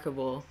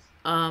remarkable.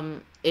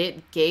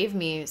 It gave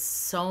me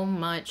so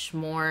much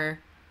more...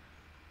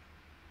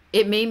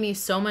 It made me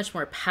so much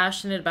more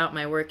passionate about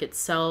my work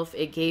itself.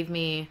 It gave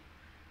me,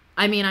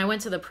 I mean, I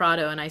went to the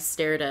Prado and I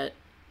stared at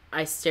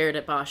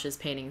Bosch's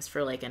paintings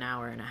for like an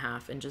hour and a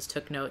half and just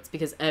took notes,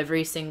 because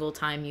every single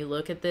time you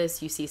look at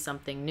this, you see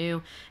something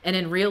new. And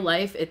in real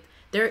life,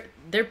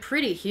 they're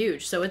pretty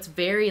huge. So it's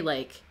very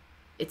like,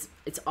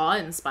 it's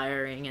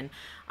awe-inspiring. And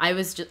I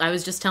was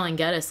just telling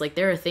Geddes, like,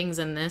 there are things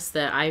in this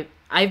that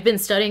I've been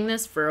studying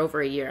this for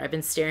over a year. I've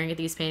been staring at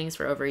these paintings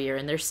for over a year,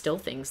 and there's still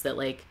things that,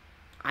 like,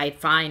 I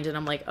find and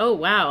I'm like, oh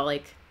wow,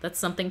 like, that's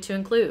something to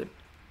include.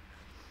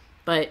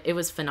 But it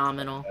was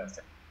phenomenal.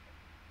 Fantastic.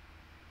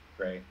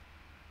 Great.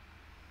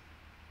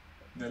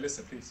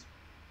 Melissa, please.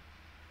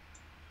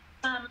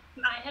 I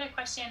had a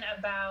question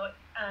about,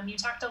 you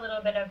talked a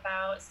little bit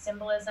about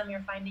symbolism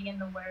you're finding in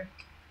the work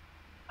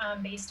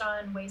based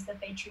on ways that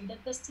they treated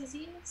this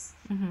disease.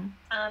 Mm-hmm.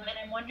 And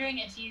I'm wondering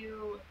if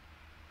you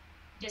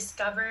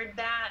discovered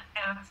that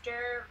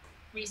after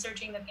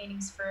researching the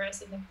paintings for a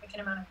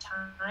significant amount of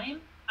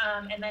time,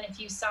 and then if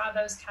you saw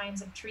those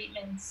kinds of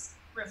treatments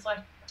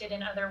reflected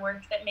in other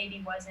work that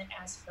maybe wasn't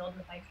as filled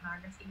with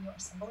iconography or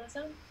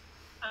symbolism.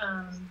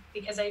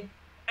 Because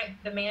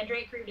the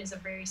mandrake root is a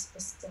very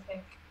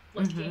specific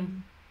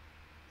looking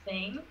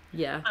thing.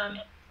 Yeah.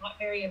 It's not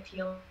very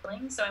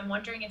appealing. So I'm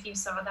wondering if you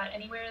saw that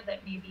anywhere,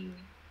 that maybe,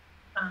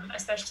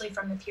 especially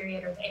from the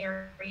period or the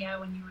area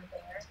when you were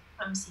there,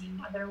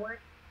 seeing other work.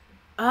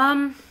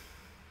 I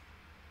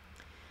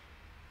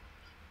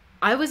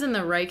was in the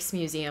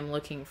Rijksmuseum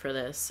looking for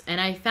this, and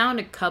I found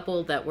a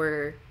couple that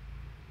were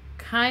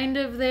kind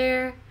of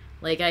there.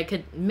 Like, I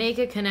could make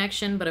a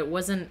connection, but it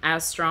wasn't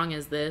as strong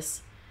as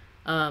this.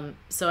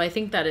 So I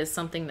think that is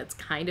something that's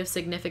kind of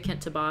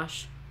significant to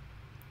Bosch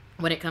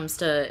when it comes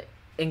to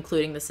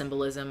including the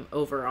symbolism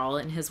overall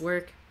in his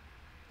work.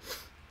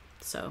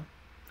 So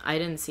I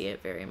didn't see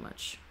it very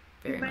much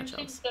else. You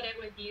mentioned that it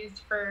was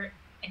used for,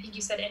 I think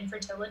you said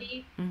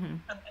infertility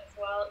as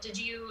well. Did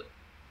you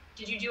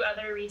do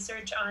other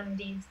research on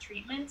these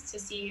treatments to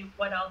see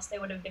what else they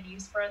would have been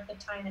used for at the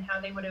time and how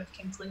they would have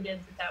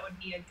concluded that would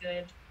be a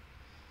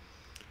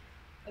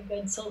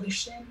good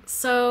solution?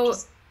 So,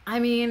 I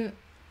mean,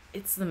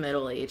 it's the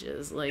Middle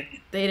Ages.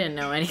 Like, they didn't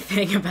know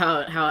anything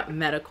about how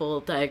medical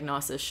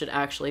diagnosis should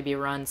actually be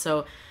run.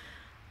 So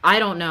I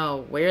don't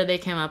know where they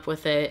came up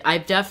with it.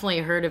 I've definitely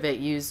heard of it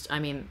used, I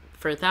mean,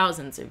 for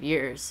thousands of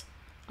years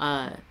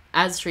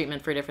as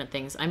treatment for different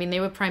things. I mean,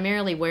 they would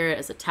primarily wear it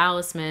as a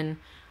talisman.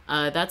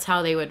 That's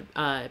how they would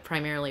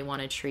primarily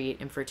want to treat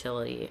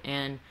infertility.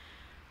 And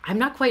I'm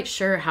not quite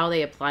sure how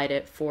they applied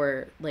it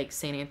for, like,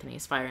 St.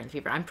 Anthony's fire and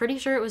fever. I'm pretty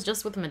sure it was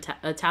just with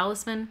a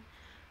talisman.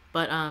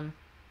 But,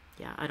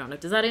 yeah, I don't know.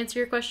 Does that answer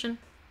your question?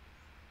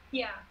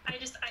 Yeah, I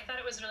thought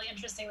it was really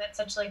interesting that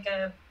such, like,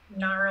 a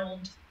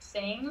gnarled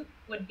thing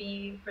would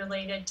be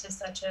related to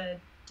such a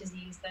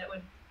disease that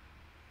would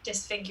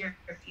disfigure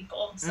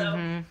people.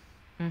 So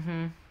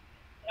it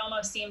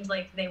almost seemed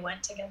like they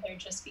went together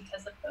just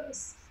because of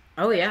those.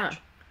 Oh, yeah.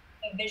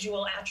 The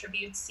visual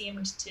attributes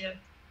seemed to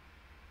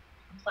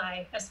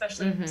apply,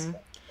 especially in this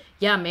book.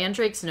 Yeah,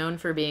 Mandrake's known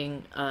for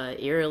being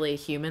eerily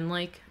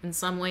human-like in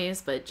some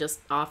ways, but just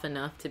off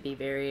enough to be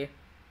very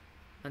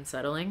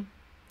unsettling.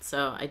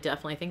 So I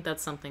definitely think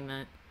that's something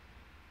that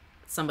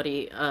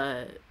somebody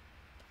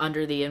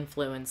under the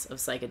influence of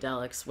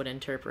psychedelics would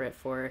interpret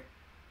for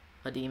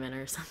a demon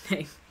or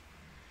something.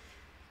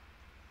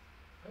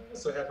 I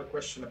also have a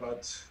question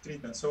about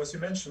treatment. So as you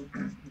mentioned,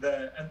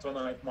 the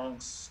Antonite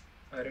monks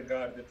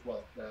regarded,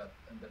 well, the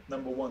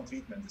number one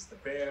treatment is the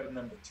prayer,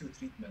 number two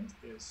treatment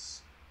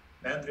is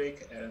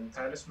mandrake and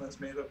talismans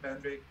made of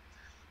mandrake.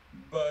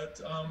 But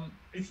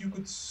if you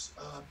could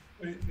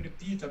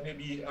repeat or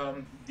maybe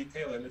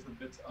detail a little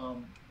bit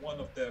one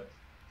of the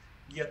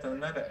yet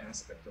another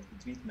aspect of the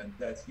treatment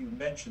that you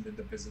mentioned in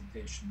the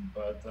presentation,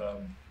 but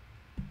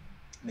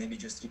maybe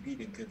just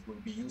repeating it will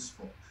be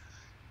useful.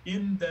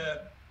 In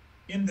the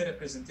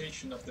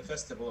representation of the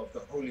festival of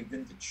the Holy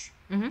Vintage,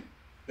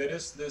 there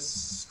is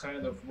this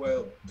kind of,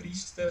 well,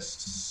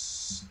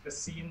 priestess, a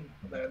scene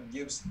that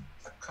gives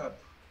a cup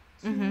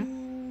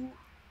to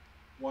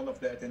one of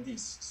the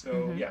attendees.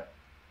 So yeah,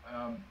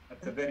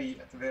 at the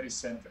very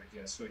center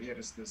here. So here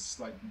is this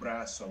like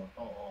brass or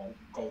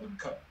golden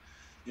cup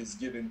is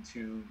given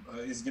to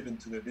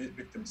the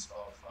victims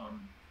of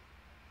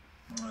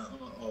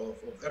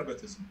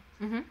ergotism.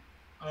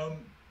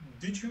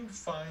 Did you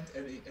find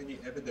any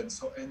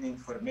evidence or any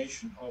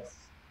information of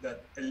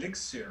that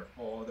elixir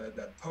or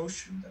that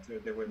potion that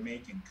they were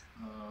making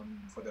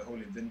for the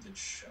Holy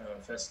Vintage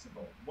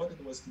festival? What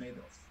it was made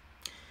of?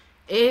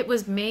 It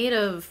was made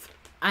of,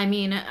 I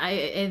mean,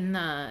 in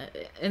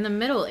the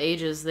Middle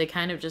Ages, they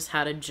kind of just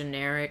had a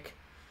generic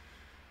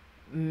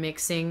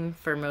mixing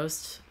for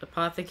most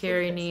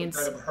apothecary needs.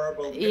 Kind of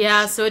herbal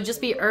yeah, so it'd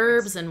just be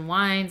herbs and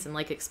wines and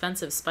like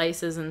expensive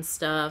spices and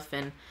stuff,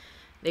 and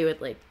they would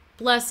like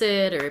bless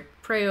it or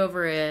pray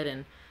over it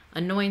and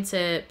anoint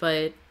it.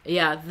 But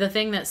yeah, the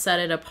thing that set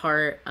it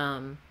apart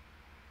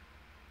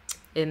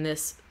in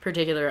this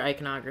particular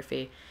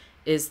iconography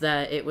is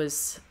that it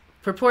was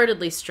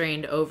purportedly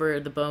strained over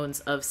the bones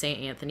of St.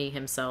 Anthony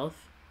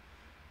himself.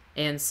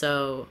 And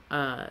so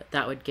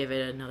that would give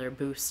it another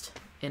boost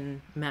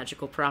in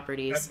magical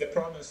properties. And the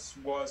promise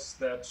was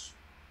that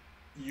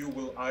you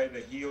will either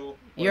heal...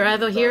 You're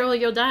either heal or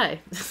you'll die.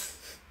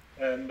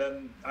 And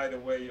then either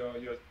way, your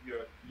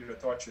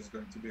torture is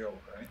going to be over,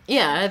 right?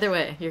 Yeah, either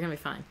way, you're going to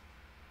be fine.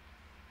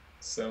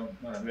 So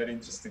very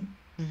interesting.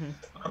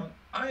 Mm-hmm.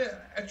 I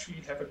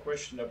actually have a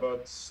question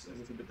about a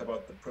little bit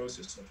about the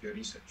process of your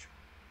research.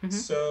 Mm-hmm.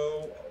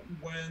 So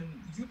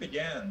when you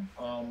began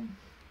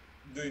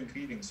doing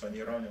readings on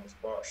Hieronymus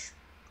Bosch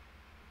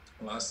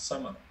last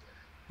summer,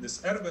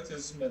 this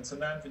ergotism and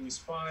St. Anthony's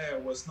fire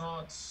was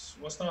not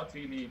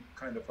really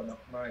kind of on the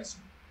horizon.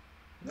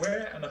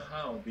 Where and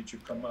how did you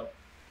come up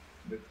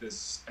with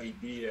this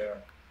idea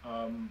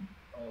of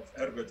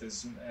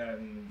ergotism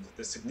and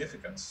the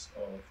significance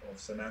of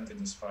St.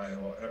 Anthony's fire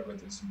or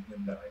ergotism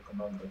in the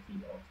iconography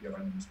of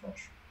Hieronymus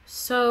Bosch?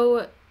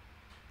 So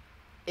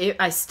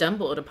I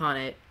stumbled upon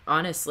it,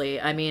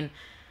 honestly. I mean,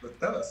 But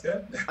tell us,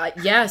 yeah.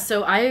 yeah.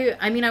 So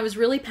I mean, I was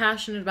really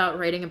passionate about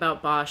writing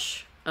about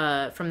Bosch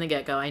from the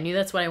get-go. I knew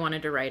that's what I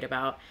wanted to write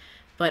about,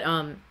 but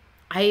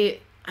I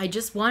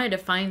just wanted to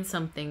find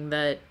something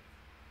that,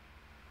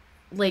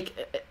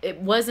 like, it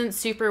wasn't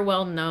super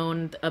well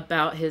known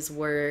about his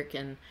work,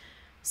 and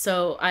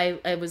so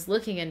I was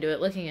looking into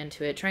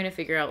it, trying to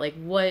figure out like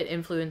what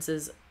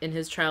influences in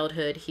his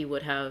childhood he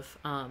would have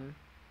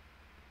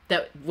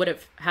that would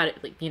have had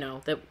it, like, you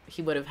know, that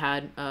he would have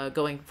had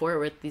going forward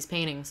with these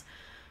paintings.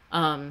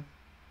 And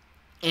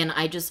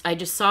I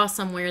just saw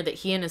somewhere that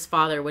he and his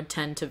father would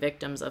tend to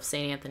victims of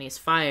St. Anthony's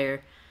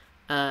fire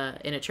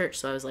in a church.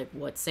 So I was like,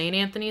 what's St.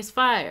 Anthony's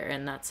fire?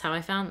 And that's how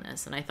I found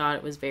this. And I thought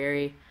it was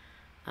very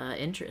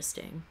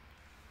interesting.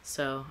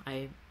 So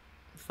I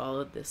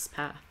followed this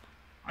path.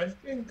 I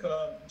think,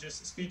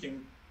 just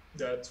speaking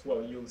that,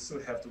 well, you'll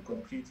still have to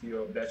complete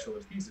your bachelor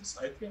thesis.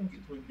 I think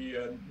it would be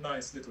a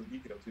nice little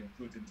detail to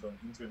include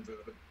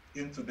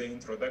into the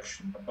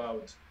introduction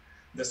about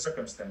the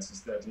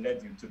circumstances that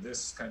led you to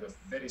this kind of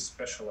very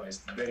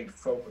specialized, very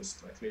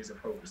focused, like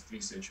laser-focused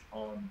research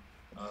on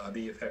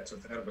the effects of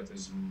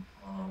ergotism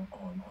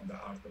on the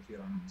art of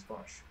Hieronymus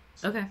Bosch.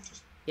 So okay.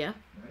 Yeah,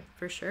 right?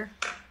 For sure.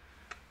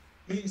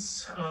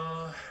 Please,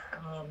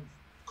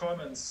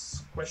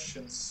 comments,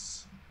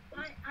 questions?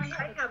 I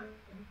have.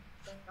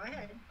 Go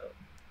ahead.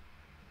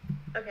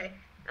 Okay.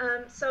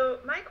 So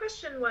my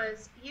question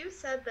was, you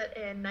said that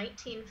in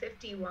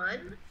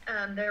 1951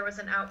 there was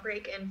an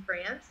outbreak in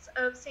France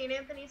of St.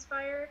 Anthony's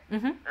fire.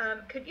 Mm-hmm.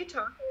 Could you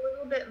talk a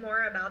little bit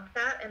more about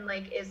that? And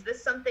like, is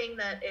this something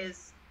that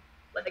is,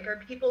 like,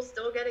 are people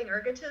still getting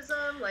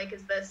ergotism? Like,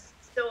 is this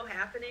still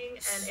happening?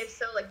 And if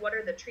so, like, what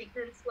are the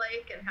treatments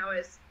like, and how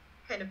has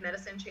kind of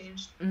medicine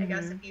changed? Mm-hmm. I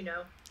guess, if you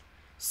know.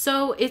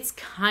 So it's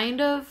kind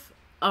of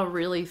a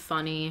really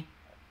funny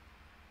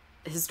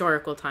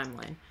historical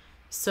timeline.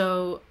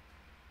 So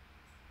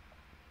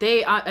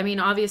I mean,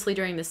 obviously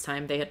during this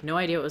time, they had no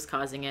idea what was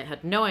causing it,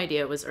 had no idea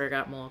it was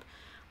ergot mold.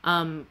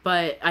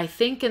 But I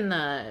think in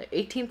the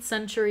 18th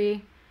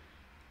century,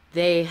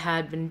 they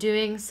had been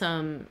doing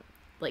some,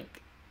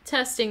 like,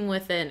 testing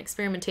with it and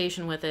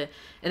experimentation with it.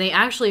 And they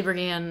actually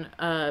began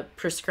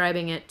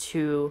prescribing it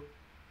to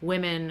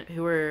women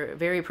who were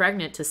very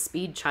pregnant to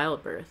speed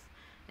childbirth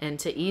and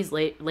to ease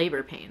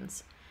labor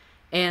pains.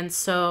 And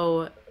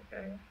so,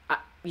 Okay.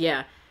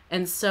 yeah.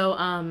 And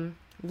so,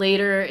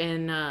 later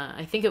in,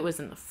 I think it was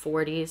in the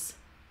 40s,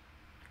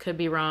 could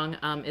be wrong,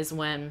 is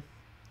when,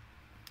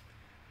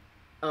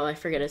 oh, I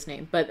forget his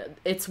name, but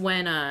it's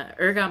when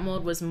ergot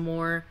mold was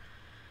more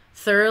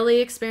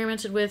thoroughly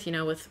experimented with, you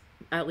know, with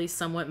at least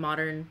somewhat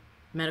modern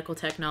medical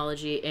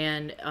technology,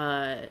 and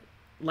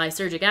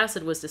lysergic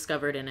acid was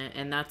discovered in it,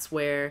 and that's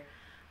where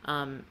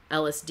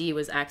LSD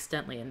was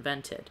accidentally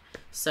invented.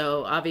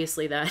 So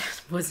obviously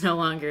that was no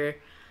longer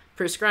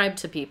prescribed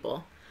to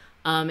people.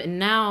 And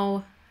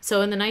now,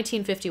 so in the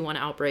 1951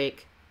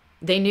 outbreak,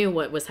 they knew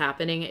what was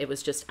happening. It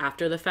was just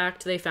after the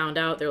fact they found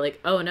out. They're like,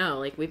 oh no,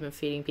 like, we've been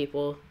feeding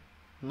people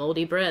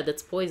moldy bread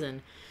that's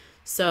poison.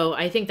 So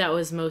I think that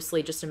was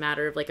mostly just a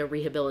matter of like a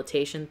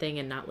rehabilitation thing,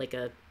 and not like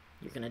a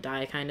you're gonna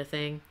die kind of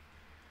thing.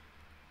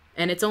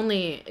 And it's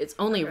only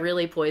Okay.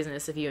 really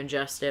poisonous if you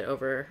ingest it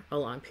over a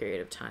long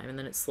period of time, and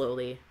then it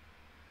slowly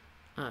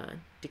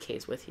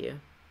decays with you.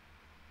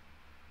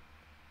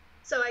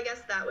 So I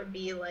guess that would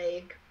be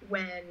like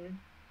when,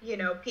 you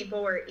know,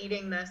 people were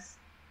eating this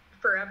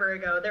forever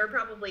ago. They were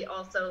probably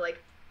also,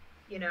 like,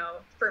 you know,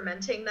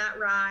 fermenting that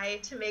rye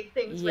to make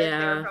things with. They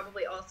Yeah. were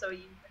probably also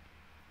using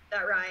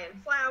that rye in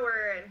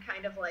flour and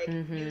kind of like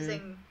Mhm.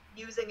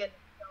 using it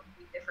in so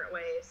many different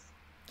ways.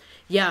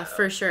 Yeah, So,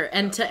 for sure.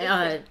 And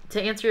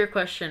to answer your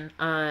question,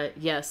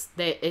 yes,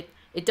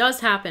 it does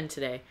happen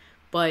today,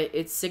 but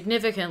it's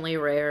significantly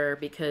rarer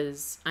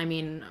because, I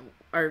mean,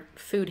 our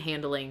food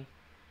handling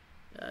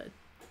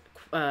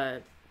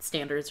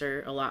standards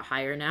are a lot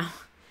higher now,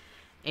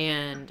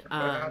 and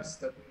Perhaps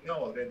that we know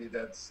already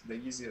that the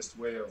easiest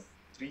way of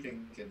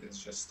treating it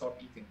is just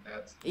stop eating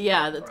that.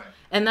 yeah, Rye.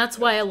 and that's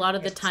why a lot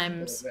of the As simple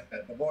times. as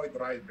that. Avoid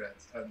rye bread,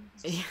 and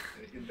Yeah.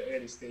 in the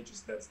early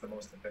stages, that's the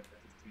most effective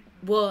treatment.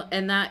 Well,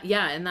 and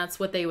that's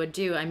what they would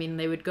do. I mean,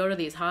 they would go to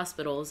these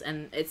hospitals,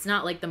 and it's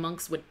not like the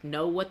monks would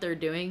know what they're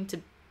doing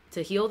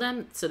to heal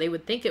them, so they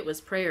would think it was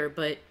prayer,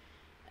 but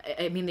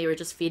I mean, they were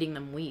just feeding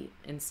them wheat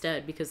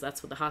instead, because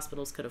that's what the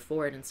hospitals could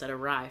afford instead of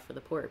rye for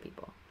the poorer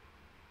people.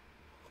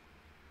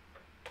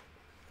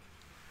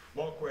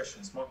 More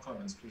questions, more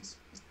comments, please.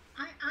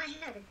 I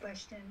had a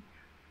question.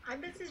 I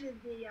visited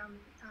the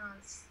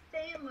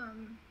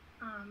Salem,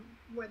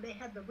 where they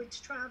had the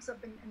witch trials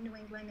up in New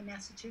England and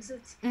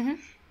Massachusetts, Mm-hmm.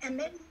 and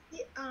they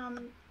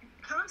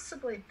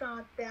possibly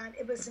thought that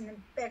it was an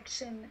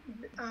infection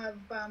of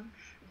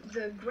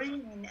the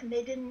grain, and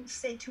they didn't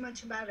say too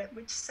much about it,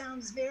 which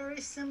sounds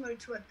very similar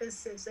to what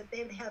this is, that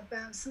they would have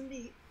some of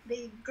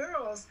the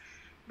girls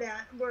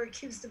that were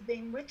accused of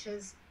being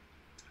witches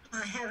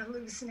had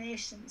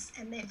hallucinations,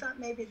 and they thought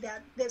maybe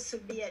that this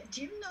would be it.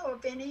 Do you know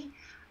of any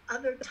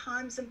other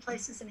times and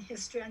places in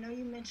history? I know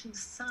you mentioned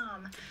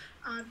some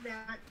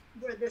that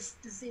where this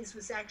disease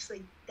was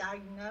actually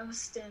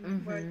diagnosed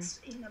and where it's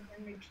been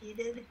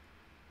repeated.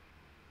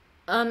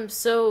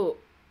 So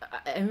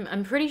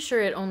I'm pretty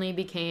sure it only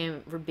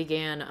began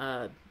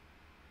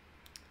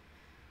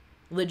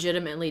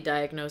legitimately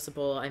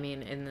diagnosable, I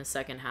mean, in the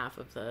second half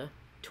of the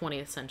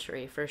 20th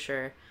century for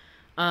sure.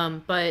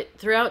 But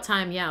throughout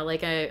time, yeah,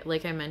 like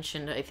I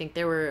mentioned, I think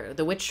there were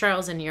the witch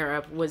trials in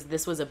Europe.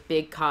 This was a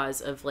big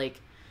cause of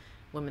like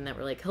women that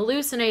were like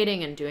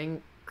hallucinating and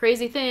doing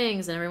crazy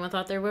things, and everyone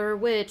thought they were a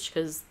witch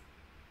because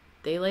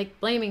they like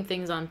blaming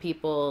things on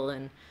people.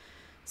 And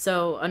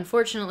so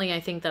unfortunately, I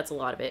think that's a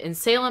lot of it. In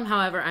Salem,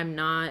 however,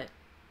 I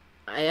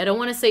don't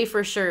want to say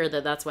for sure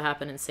that that's what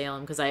happened in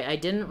Salem, because I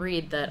didn't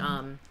read that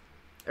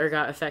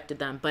ergot affected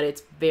them, but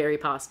it's very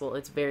possible.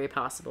 It's very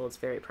possible. It's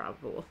very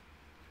probable.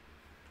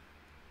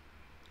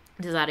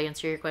 Does that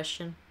answer your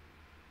question?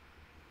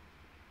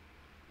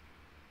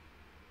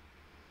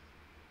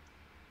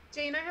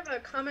 Jane, I have a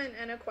comment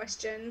and a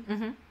question.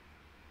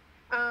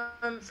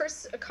 Mm-hmm.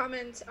 First, a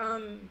comment.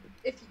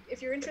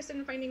 If you're interested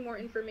in finding more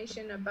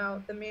information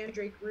about the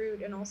mandrake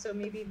root and also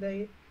maybe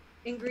the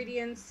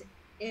ingredients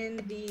in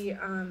the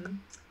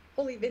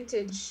holy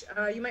vintage,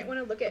 you might want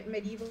to look at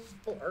medieval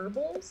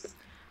herbals.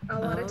 A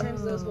lot of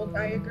times those will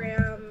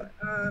diagram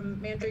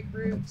mandrake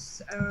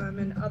roots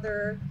and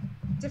other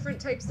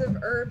different types of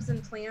herbs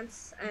and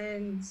plants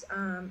and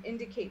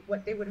indicate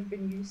what they would have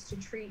been used to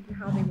treat and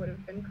how they would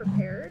have been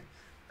prepared.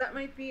 That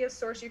might be a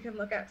source you can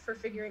look at for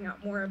figuring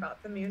out more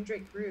about the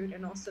mandrake root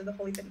and also the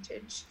holy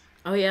vintage.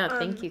 Oh yeah,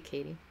 thank you,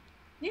 Katie.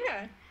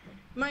 Yeah,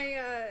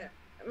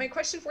 my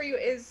question for you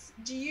is: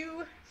 do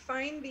you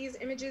find these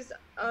images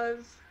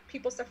of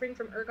people suffering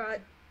from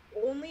ergot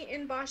only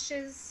in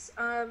Bosch's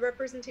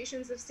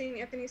representations of St.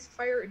 Anthony's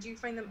fire, or do you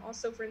find them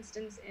also, for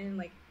instance, in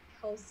like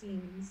hell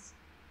scenes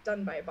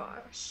done by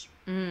Bosch?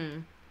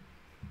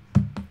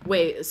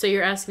 Wait, so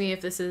you're asking me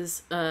if this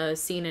is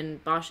seen in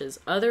Bosch's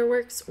other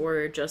works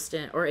or just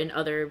in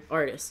other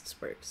artists'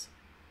 works?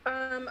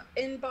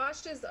 In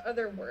Bosch's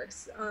other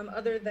works,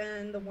 other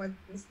than the ones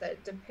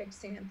that depict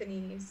St.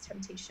 Anthony's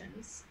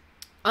temptations.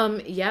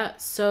 Yeah,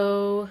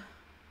 so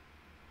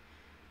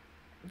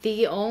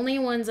the only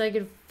ones I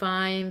could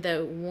find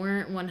that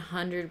weren't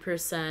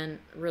 100%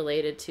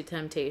 related to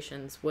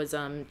temptations was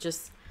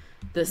just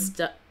the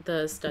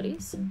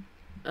studies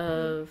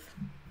of,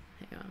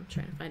 hang on, I'm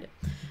trying to find it.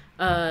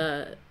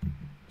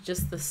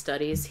 Just the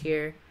studies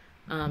here.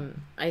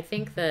 I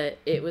think that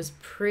it was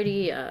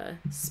pretty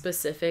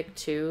specific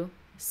to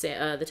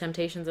the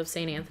temptations of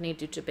St. Anthony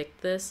to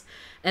depict this.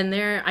 And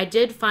there, I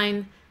did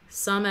find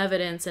some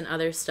evidence and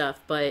other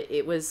stuff, but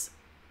it was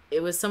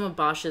some of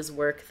Bosch's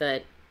work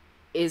that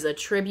is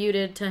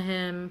attributed to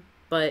him,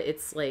 but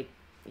it's like,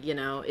 you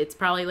know, it's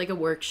probably like a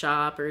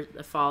workshop or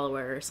a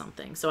follower or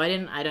something. So I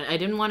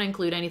didn't want to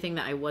include anything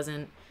that I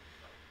wasn't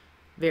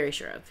very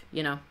sure of,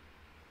 you know.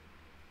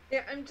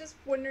 Yeah, I'm just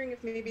wondering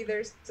if maybe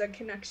there's a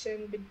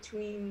connection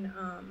between,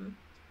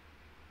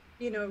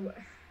 you know,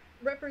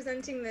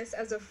 representing this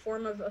as a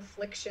form of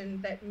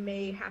affliction that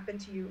may happen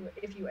to you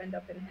if you end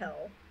up in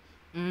hell,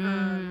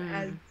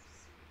 as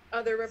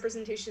other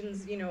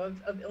representations, you know,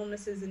 of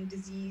illnesses and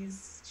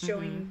disease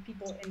showing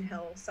people in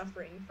hell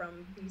suffering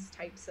from these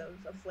types of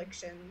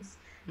afflictions.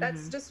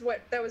 That's just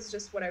what I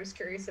was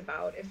curious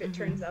about, if it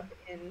turns up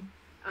in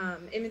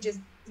images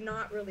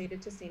not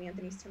related to St.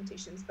 Anthony's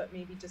temptations, but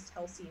maybe just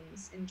hell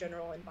scenes in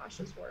general in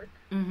Bosch's work.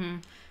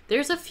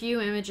 There's a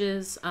few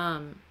images.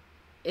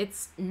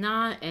 It's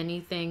not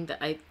anything that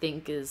I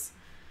think is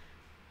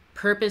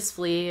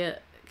purposefully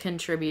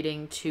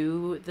contributing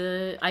to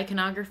the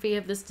iconography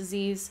of this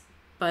disease,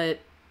 but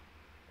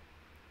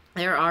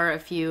there are a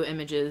few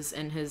images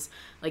in his,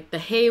 like the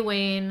hay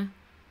wain,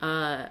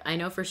 I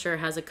know for sure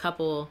has a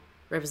couple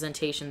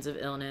representations of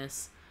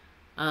illness.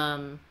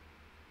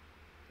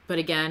 But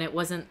again, it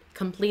wasn't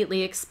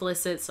completely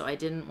explicit, so I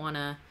didn't want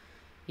to,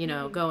 you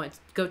know,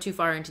 go too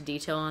far into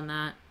detail on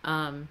that.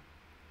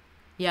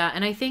 Yeah,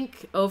 and I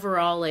think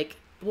overall, like,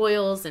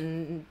 boils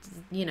and,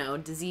 you know,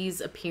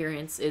 disease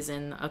appearance is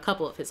in a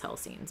couple of his hell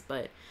scenes,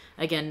 but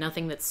again,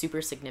 nothing that's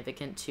super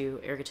significant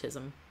to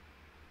ergotism.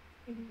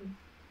 You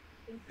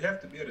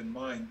have to bear in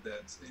mind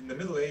that in the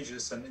Middle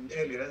Ages and in the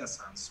early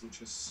Renaissance,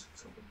 which is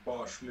sort of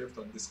Bosch lived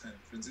on this kind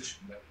of transition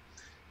there,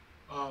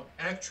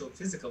 actual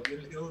physical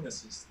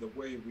illnesses, the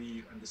way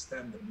we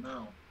understand them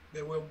now,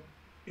 they were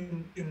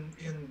in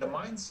the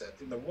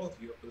mindset, in the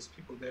worldview of those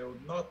people, they were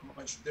not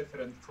much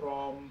different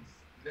from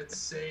let's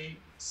say,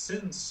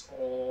 sins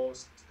or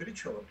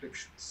spiritual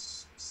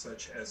afflictions,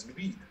 such as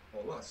greed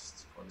or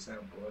lust, for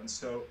example. And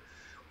so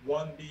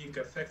one being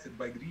affected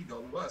by greed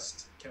or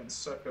lust can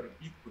suffer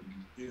equally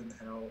in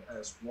hell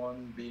as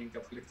one being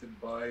afflicted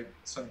by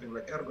something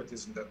like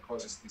ergotism that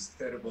causes these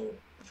terrible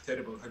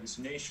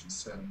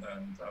hallucinations and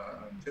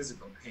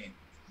physical pain.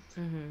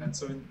 Mm-hmm. And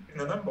so in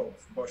a number of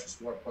Bosch's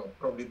work, well,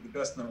 probably the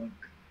best known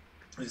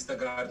is the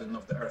Garden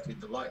of the Earthly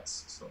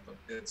Delights. So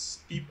it's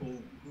people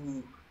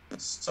who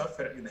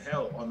suffer in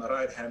hell on the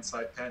right-hand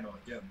side panel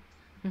again.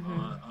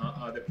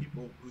 Are the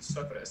people who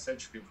suffer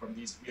essentially from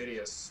these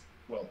various,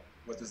 well,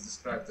 what is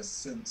described as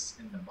sins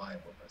in the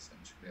Bible,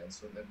 essentially. And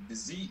so the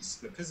disease,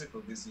 the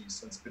physical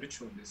disease and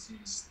spiritual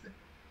disease,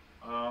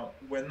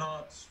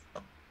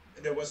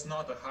 there was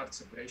not a hard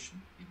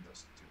separation between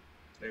those two.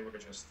 They were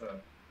just a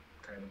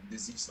kind of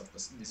disease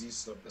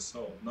of the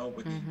soul.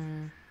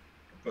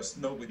 Because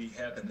nobody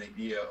had an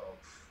idea of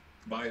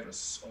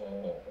virus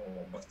or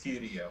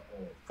bacteria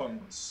or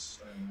fungus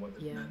and what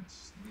it meant.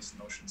 These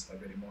notions are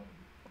very modern.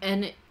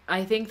 And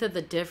I think that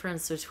the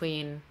difference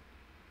between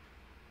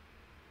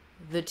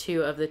the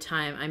two of the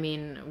time, I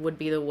mean, would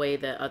be the way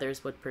that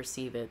others would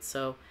perceive it.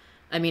 So,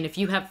 I mean, if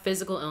you have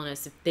physical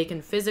illness, if they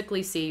can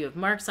physically see you have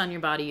marks on your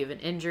body, you have an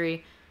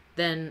injury,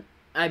 then,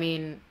 I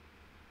mean,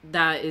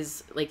 that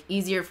is like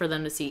easier for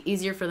them to see,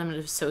 easier for them to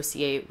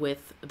associate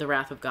with the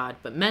wrath of God.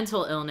 But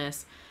mental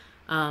illness,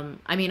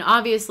 I mean,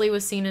 obviously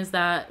was seen as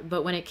that,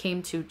 but when it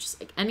came to just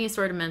like any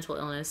sort of mental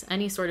illness,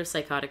 any sort of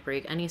psychotic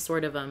break, any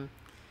sort of,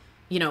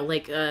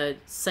 like a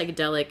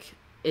psychedelic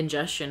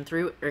ingestion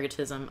through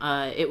ergotism,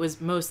 it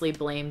was mostly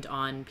blamed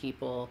on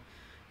people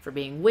for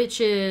being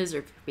witches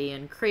or for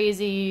being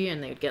crazy,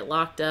 and they would get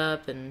locked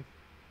up and,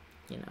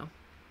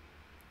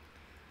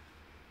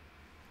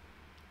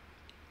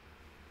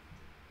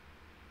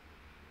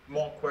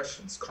 More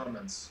questions,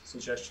 comments,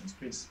 suggestions,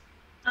 please.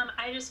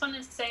 I just want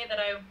to say that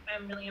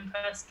I'm really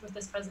impressed with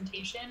this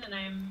presentation, and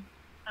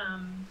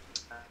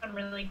I'm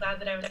really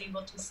glad that I was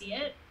able to see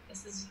it.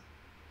 This is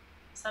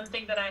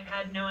something that I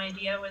had no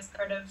idea was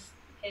part of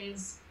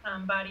his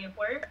body of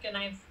work, and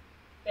I've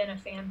been a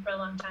fan for a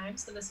long time,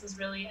 so this was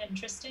really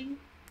interesting.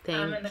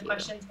 And the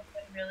questions have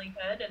been really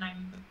good, and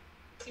I'm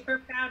super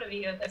proud of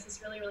you. This is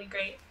really, really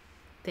great.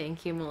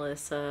 Thank you,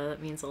 Melissa. That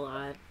means a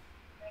lot.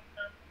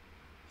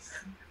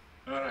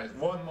 All right,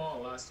 one more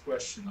last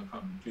question or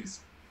comment, please.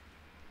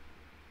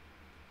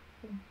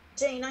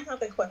 Jane, I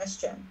have a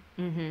question.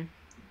 Mm-hmm.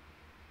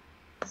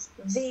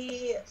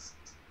 The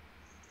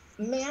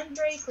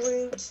mandrake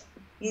root,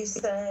 you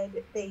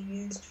said they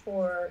used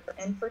for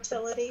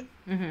infertility.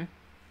 Mm-hmm.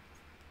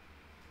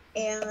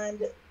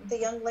 And the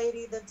young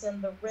lady that's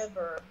in the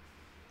river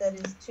that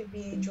is to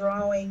be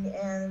drawing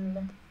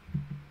in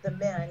the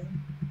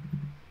men,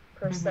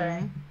 per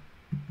se,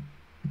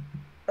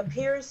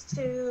 appears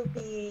to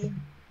be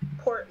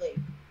portly.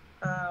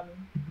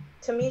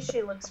 To me,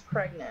 she looks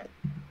pregnant.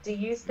 Do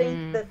you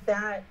think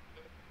that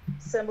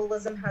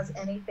symbolism has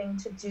anything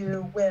to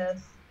do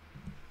with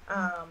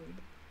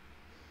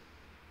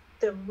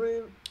the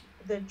root,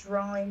 the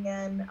drawing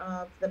in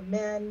of the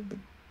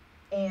men,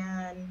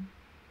 and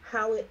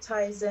how it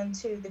ties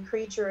into the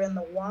creature in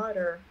the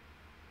water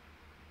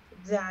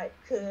that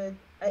could,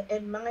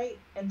 in my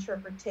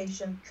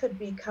interpretation, could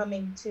be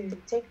coming to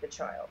take the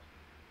child?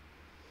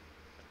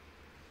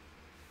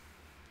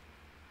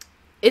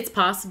 It's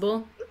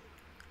possible.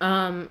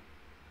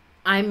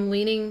 I'm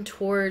leaning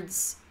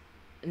towards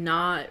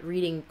not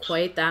reading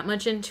quite that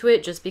much into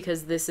it, just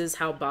because this is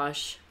how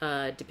Bosch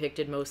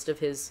depicted most of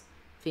his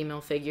female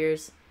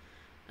figures.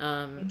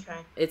 Okay.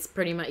 It's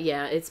pretty much,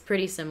 it's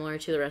pretty similar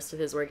to the rest of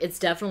his work. It's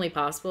definitely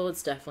possible,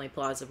 it's definitely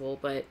plausible,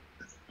 but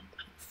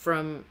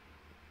from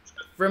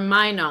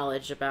my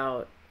knowledge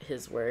about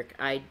his work,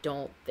 I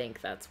don't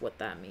think that's what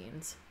that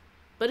means.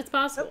 But it's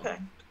possible. Okay.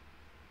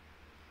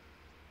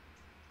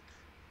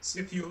 So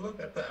if you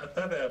look at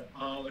other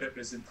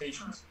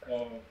representations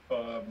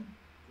of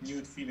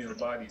nude female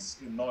bodies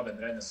in Northern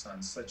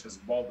Renaissance, such as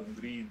Baldwin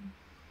Green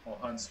or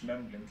Hans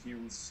Memling, you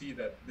will see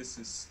that this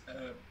is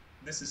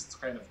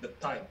kind of the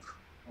type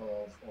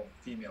of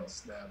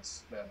females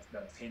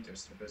that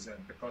painters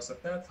represent. Because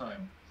at that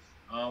time,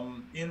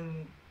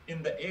 in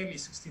the early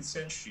 16th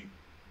century,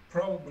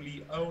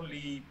 probably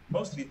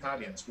mostly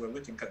Italians were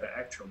looking at the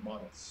actual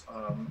models,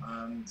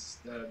 and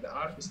the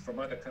artists from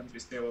other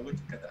countries, they were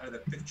looking at other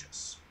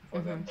pictures for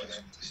them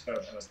to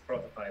serve as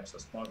prototypes,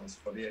 as models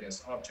for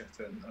various objects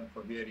and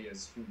for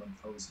various human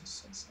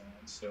poses and so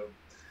on. So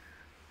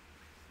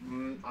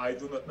I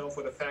do not know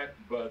for the fact,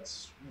 but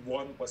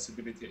one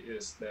possibility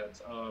is that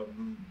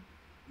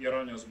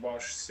Hieronymus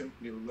Bosch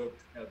simply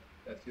looked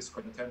at his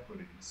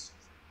contemporaries,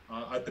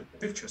 at the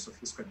pictures of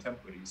his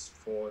contemporaries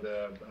for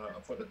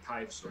the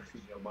types of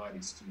female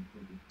bodies to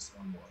include in his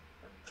own work.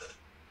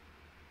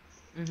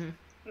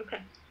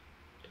 Okay.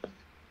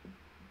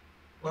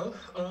 Well,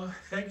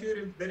 thank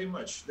you very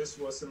much. This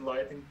was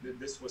enlightening.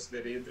 This was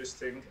very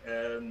interesting,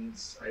 and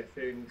I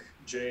think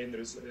Jane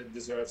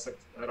deserves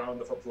a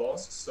round of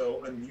applause.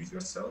 So unmute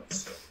yourself.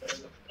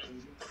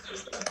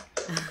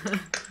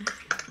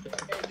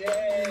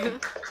 Yay.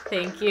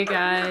 Thank you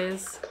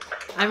guys.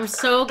 I'm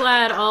so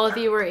glad all of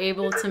you were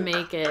able to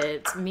make it.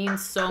 It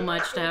means so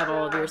much to have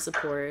all of your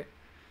support.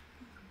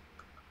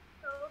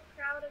 So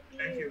proud of you.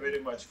 Thank you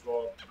very much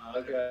for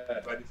Okay.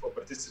 everybody for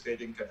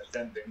participating and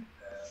attending,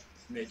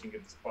 making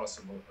it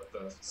possible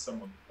at a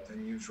somewhat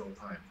unusual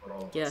time for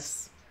all of us.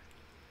 Yes.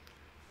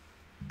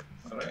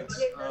 All right.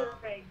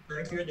 Right.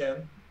 Thank you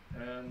again.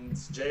 And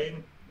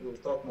Jane, we'll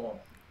talk more.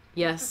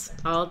 Yes,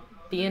 I'll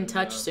be in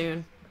touch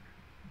soon.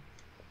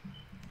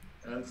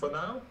 And for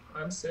now,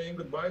 I'm saying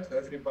goodbye to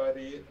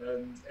everybody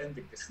and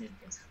ending this meeting.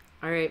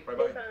 All right.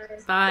 Bye-bye.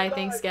 Bye.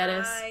 Thanks,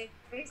 Geddes. Bye.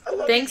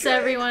 Thanks,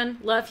 everyone.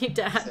 Love you,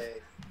 Dad.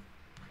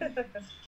 Say.